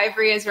saying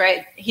Ivory is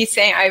right. He's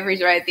saying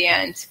Ivory's right at the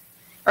end.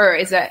 Or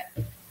is that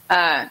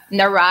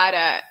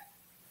Narada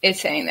is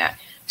saying that.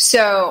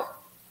 So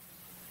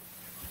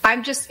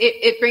I'm just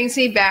it brings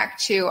me back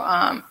to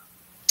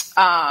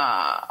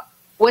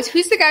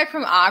who's the guy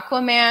from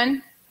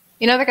Aquaman?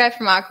 You know the guy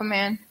from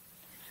Aquaman?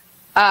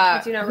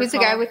 Who's the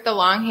guy with the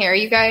long hair,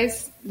 you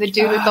guys? The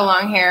dude with the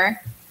long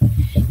hair.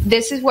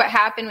 This is what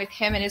happened with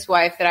him and his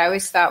wife that I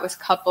always thought was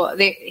couple.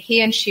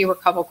 He and she were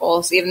couple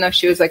goals, even though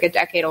she was a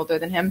decade older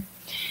than him.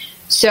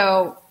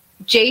 So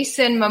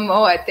Jason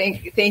Momoa,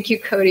 thank you,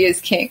 Cody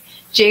is king.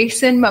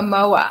 Jason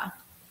Momoa.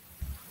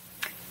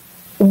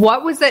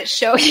 What was that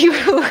show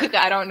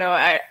I don't know.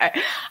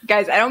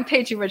 Guys, I don't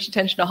pay too much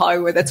attention to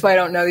Hollywood. That's why I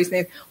don't know these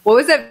names. What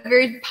was that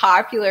very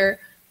popular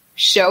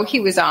show he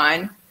was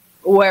on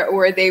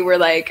where they were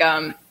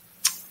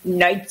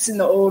knights in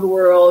the old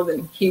world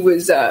and he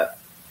was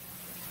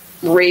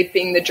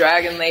raping the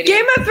dragon lady?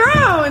 Game of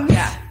Thrones!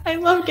 Yeah. I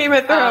love Game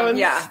of Thrones.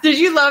 Yeah. Did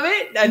you love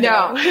it?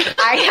 No.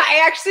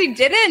 I actually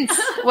didn't.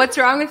 What's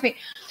wrong with me?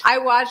 I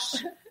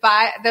watched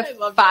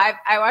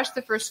I watched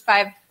the first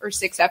 5 or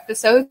 6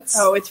 episodes.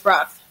 Oh, it's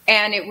rough.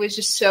 And it was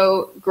just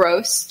so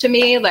gross to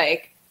me.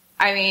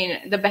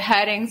 The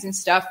beheadings and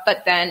stuff,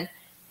 but then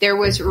there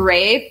was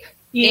rape,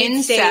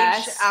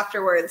 incest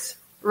afterwards.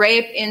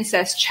 Rape,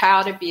 incest,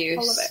 child abuse.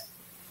 All of it.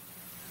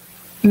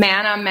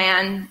 Man on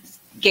man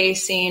gay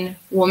scene,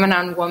 woman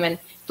on woman.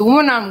 The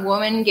woman on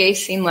woman gay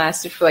scene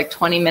lasted for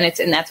 20 minutes,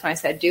 and that's when I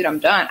said, dude, I'm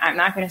done. I'm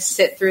not going to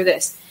sit through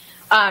this.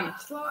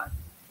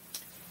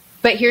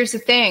 But here's the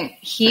thing.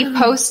 He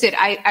posted,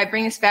 I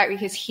bring this back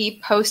because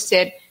he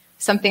posted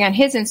something on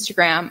his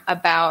Instagram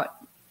about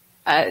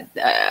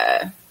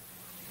the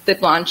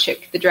blonde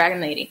chick, the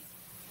dragon lady.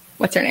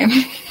 What's her name?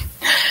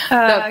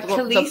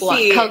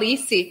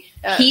 Khaleesi.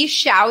 He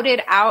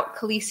shouted out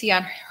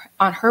Khaleesi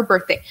on her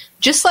birthday.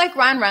 Just like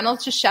Ryan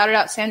Reynolds just shouted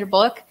out Sandra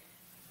Bullock,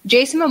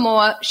 Jason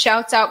Momoa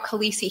shouts out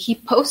Khaleesi. He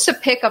posts a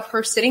pic of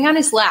her sitting on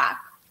his lap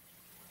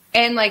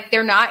And like,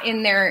 they're not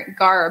in their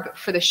garb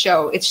for the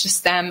show. It's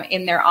just them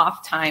in their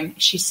off time.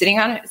 She's sitting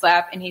on his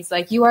lap and he's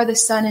like, "You are the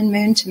sun and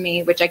moon to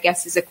me," which I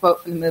guess is a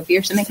quote from the movie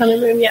or something. Sun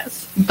and moon,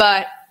 yes.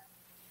 But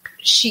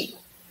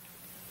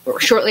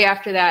shortly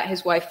after that,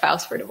 his wife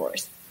files for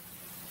divorce.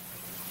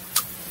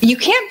 You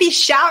can't be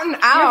shouting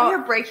out.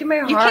 You're breaking my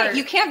heart.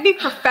 You can't be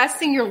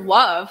professing your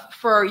love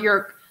for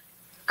your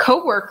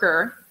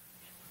coworker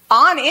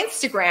on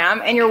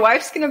Instagram and your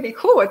wife's going to be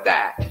cool with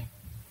that.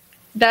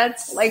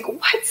 That's like,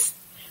 what?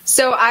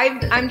 So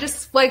I'm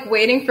just like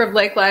waiting for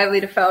Blake Lively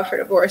to file for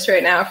divorce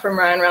right now from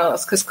Ryan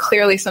Reynolds, because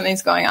clearly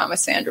something's going on with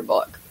Sandra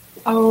Bullock.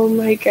 Oh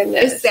my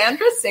goodness. Is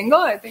Sandra single?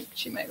 I think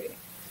she might be.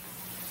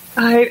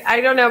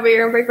 I don't know, but you're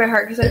gonna break my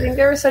heart, because I think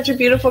they were such a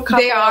beautiful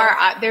couple. They are.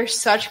 They're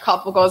such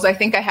couple goals. I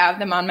think I have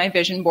them on my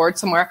vision board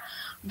somewhere.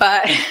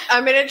 But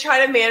I'm gonna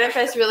try to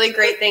manifest really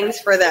great things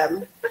for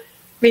them,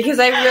 because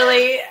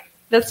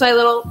that's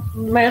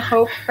my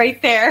hope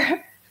right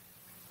there.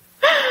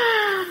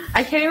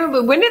 I can't even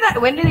believe,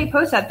 when did they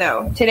post that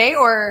though? Today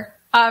or?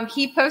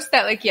 He posted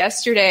that like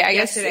yesterday. I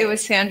guess it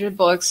was Sandra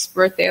Bullock's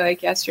birthday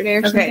like yesterday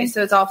or something. Okay,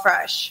 so it's all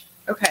fresh.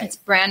 Okay. It's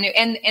brand new.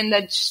 And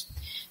the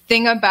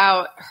thing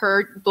about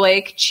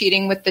Blake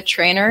cheating with the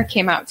trainer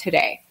came out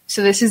today.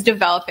 So this is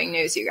developing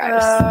news, you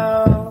guys.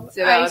 Oh,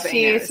 I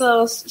see. News. It's a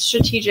little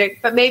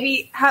strategic. But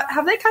maybe,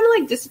 have they kind of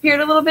like disappeared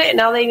a little bit and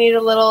now they need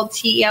a little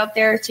tea out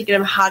there to get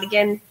them hot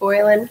again,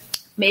 boiling?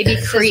 Maybe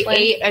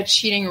create a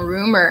cheating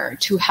rumor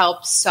to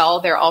help sell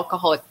their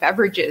alcoholic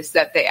beverages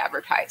that they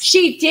advertise.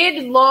 She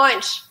did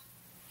launch.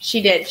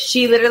 She did.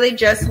 She literally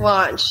just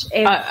launched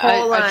a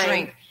whole line.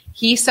 Drink.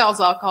 He sells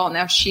alcohol.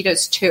 Now she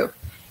does too.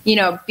 You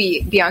know,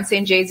 Beyonce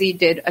and Jay-Z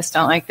did a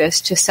stunt like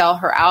this to sell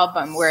her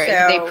album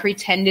where they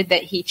pretended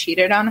that he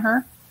cheated on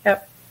her.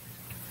 Yep.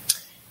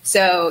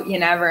 So you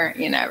never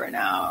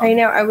know. I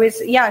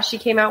know. She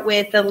came out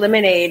with the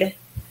lemonade.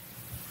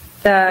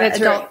 That's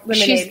adult right.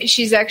 lemonade.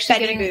 She's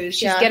actually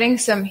getting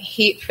some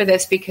heat for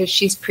this because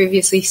she's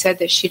previously said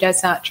that she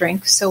does not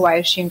drink. So why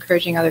is she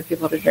encouraging other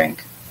people to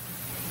drink?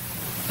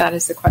 That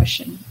is the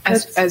question.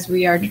 As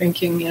we are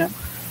drinking, you know.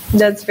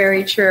 That's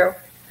very true.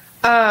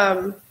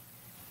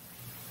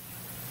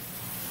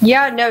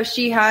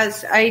 She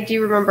has. I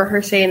do remember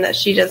her saying that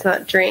she does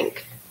not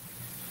drink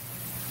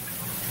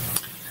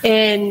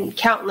in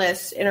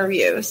countless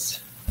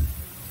interviews.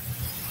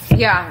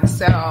 Yeah,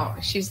 so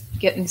she's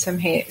getting some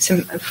hate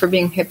for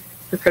being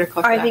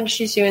hypocritical. I think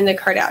she's doing the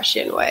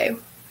Kardashian way.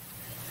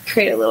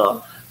 Create a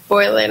little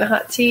boiling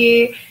hot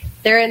tea.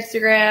 Their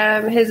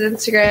Instagram, his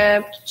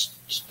Instagram.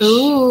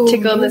 Ooh,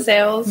 tickle in the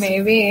sails.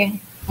 Maybe.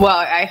 Well,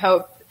 I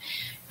hope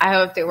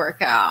they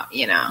work out.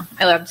 You know,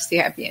 I love to see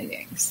happy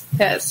endings.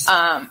 Yes.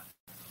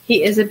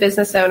 He is a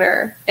business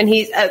owner, and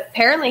he's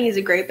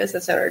a great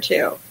business owner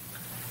too.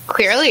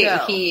 Clearly,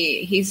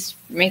 he's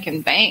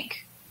making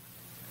bank.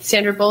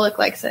 Sandra Bullock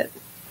likes it.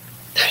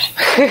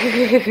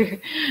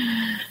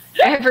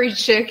 Every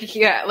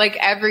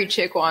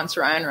chick wants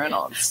Ryan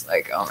Reynolds.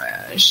 Like, oh my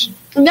gosh.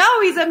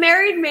 No, he's a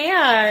married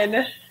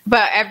man.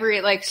 But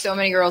so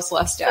many girls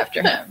lust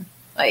after him.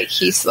 Like,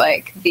 he's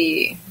like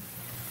the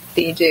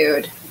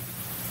dude.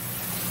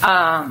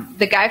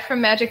 The guy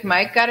from Magic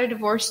Mike got a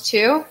divorce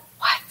too.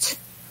 What?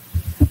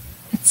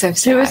 It's so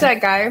sad. Who was that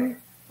guy?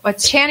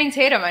 What's Channing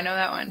Tatum? I know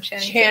that one.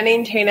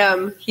 Channing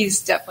Tatum. He's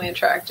definitely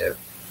attractive.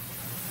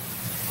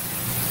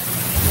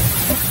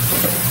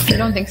 You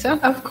don't think so?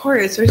 Of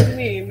course. What do you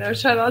mean? I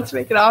was trying not to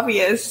make it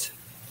obvious.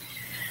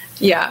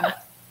 Yeah.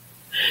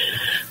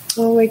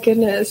 Oh my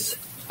goodness.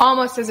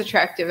 Almost as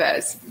attractive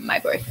as my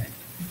boyfriend.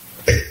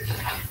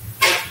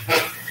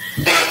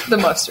 The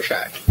most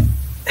attractive.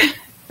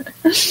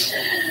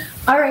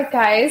 All right,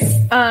 guys.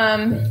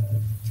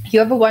 You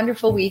have a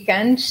wonderful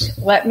weekend.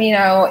 Let me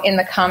know in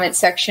the comment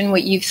section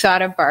what you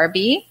thought of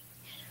Barbie.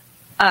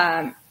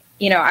 I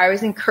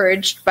was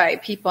encouraged by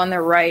people on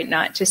the right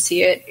not to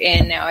see it,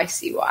 and now I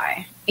see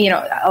why.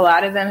 A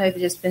lot of them have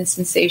just been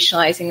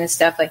sensationalizing this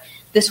stuff. Like,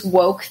 this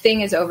woke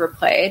thing is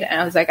overplayed,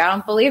 and I was like, I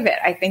don't believe it.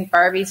 I think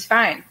Barbie's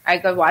fine. I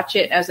go watch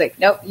it, and I was like,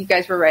 nope, you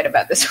guys were right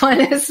about this one.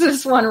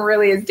 This one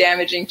really is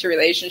damaging to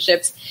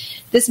relationships.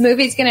 This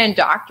movie's going to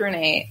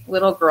indoctrinate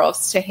little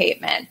girls to hate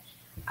men.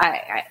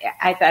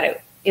 I thought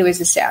it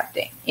was a sad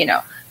thing.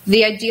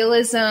 The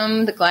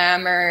idealism, the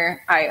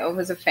glamour, I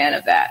was a fan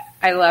of that.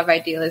 I love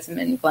idealism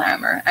and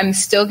glamour. I'm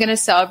still going to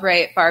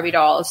celebrate Barbie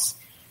dolls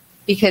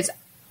because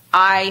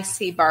I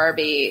see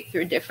Barbie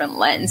through a different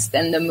lens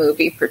than the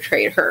movie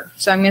portrayed her.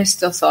 So I'm going to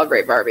still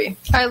celebrate Barbie.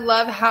 I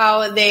love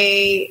how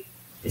they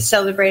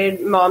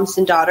celebrated moms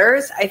and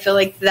daughters. I feel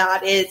like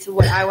that is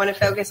what I want to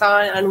focus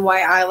on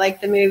why I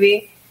like the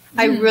movie.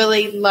 I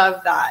really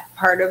love that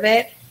part of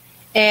it.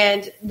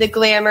 And the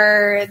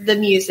glamour, the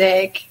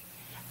music,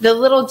 the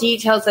little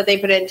details that they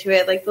put into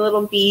it, like the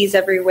little bees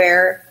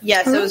everywhere.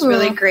 Yes, it was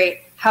really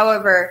great.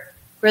 However,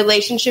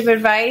 relationship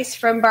advice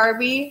from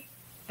Barbie,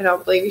 I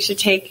don't believe you should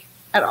take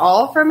at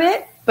all from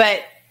it,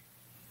 but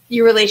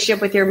your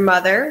relationship with your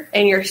mother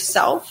and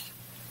yourself,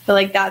 I feel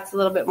like that's a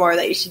little bit more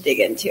that you should dig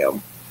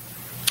into.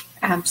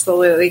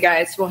 Absolutely,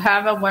 guys. We'll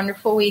have a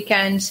wonderful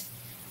weekend.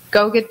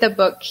 go get the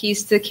book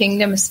Keys to the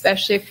Kingdom,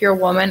 especially if you're a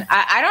woman.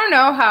 I don't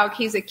know how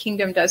Keys to the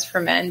Kingdom does for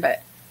men,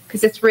 but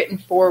because it's written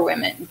for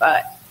women.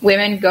 But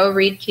women, go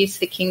read Keys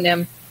to the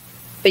Kingdom.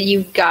 But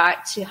you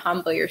got to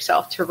humble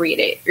yourself to read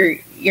it.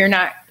 You're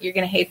going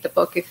to hate the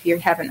book if you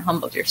haven't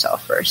humbled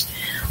yourself first.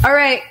 All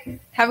right.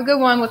 Have a good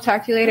one. We'll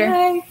talk to you later.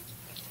 Bye.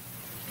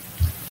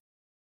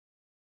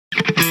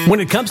 When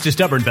it comes to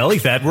stubborn belly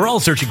fat, we're all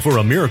searching for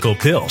a miracle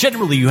pill.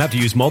 Generally, you have to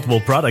use multiple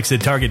products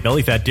that target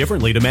belly fat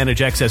differently to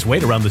manage excess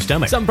weight around the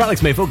stomach. Some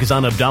products may focus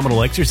on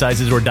abdominal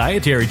exercises or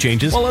dietary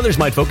changes, while others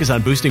might focus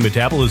on boosting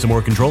metabolism or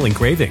controlling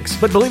cravings.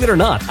 But believe it or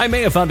not, I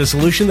may have found a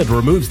solution that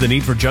removes the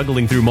need for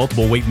juggling through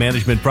multiple weight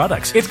management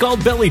products. It's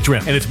called Belly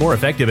Trim, and it's more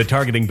effective at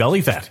targeting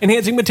belly fat,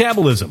 enhancing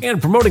metabolism, and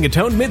promoting a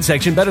toned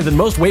midsection better than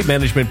most weight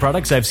management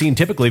products I've seen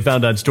typically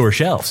found on store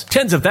shelves.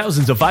 Tens of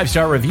thousands of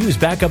 5-star reviews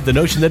back up the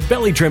notion that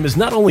Belly Trim is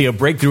not only a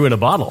breakthrough in a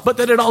bottle, but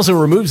that it also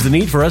removes the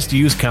need for us to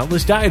use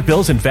countless diet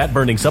pills and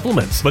fat-burning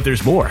supplements. But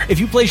there's more. If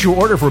you place your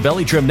order for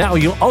Belly Trim now,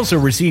 you'll also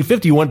receive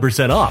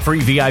 51% off, free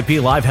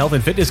VIP live health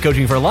and fitness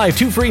coaching for life,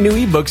 2 free new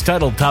ebooks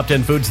titled Top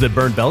 10 Foods That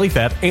Burn Belly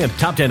Fat and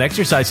Top 10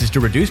 Exercises to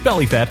Reduce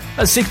Belly Fat,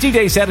 a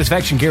 60-day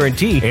satisfaction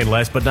guarantee, and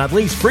last but not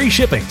least, free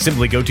shipping.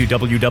 Simply go to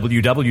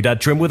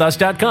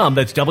www.trimwithus.com.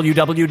 That's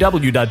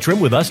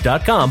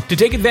www.trimwithus.com to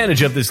take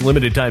advantage of this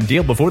limited time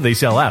deal before they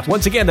sell out.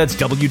 Once again, that's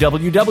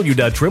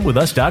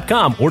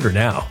www.trimwithus.com. Order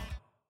now.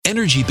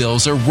 Energy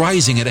bills are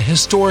rising at a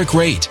historic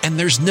rate, and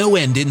there's no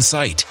end in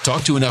sight.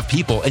 Talk to enough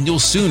people, and you'll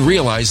soon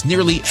realize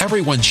nearly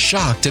everyone's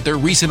shocked at their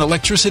recent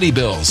electricity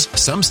bills.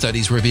 Some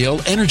studies reveal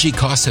energy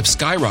costs have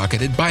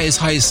skyrocketed by as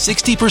high as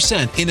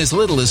 60% in as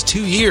little as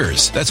 2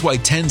 years. That's why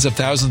tens of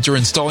thousands are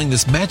installing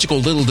this magical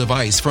little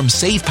device from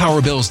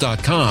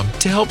SavePowerBills.com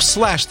to help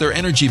slash their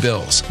energy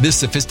bills. This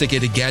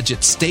sophisticated gadget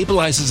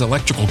stabilizes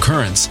electrical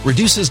currents,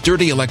 reduces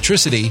dirty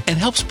electricity, and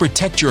helps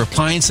protect your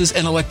appliances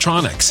and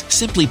electronics.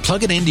 Simply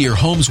plug it into your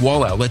home's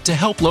wall outlet to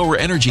help lower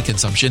energy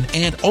consumption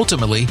and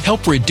ultimately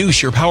help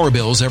reduce your power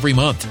bills every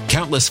month.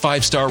 Countless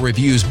 5-star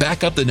reviews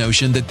back up the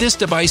notion that this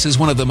device is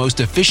one of the most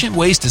efficient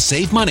ways to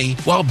save money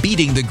while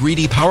beating the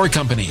greedy power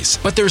companies.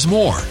 But there's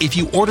more. If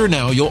you order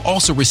now, you'll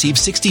also receive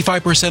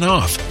 65%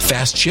 off,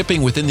 fast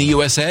shipping within the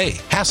USA,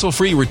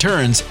 hassle-free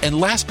returns, and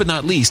last but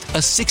not least, a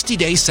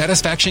 60-day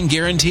satisfaction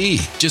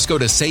guarantee. Just go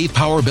to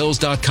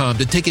SavePowerBills.com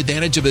to take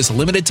advantage of this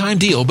limited time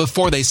deal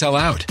before they sell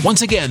out.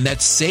 Once again,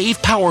 that's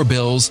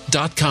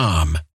SavePowerBills.com.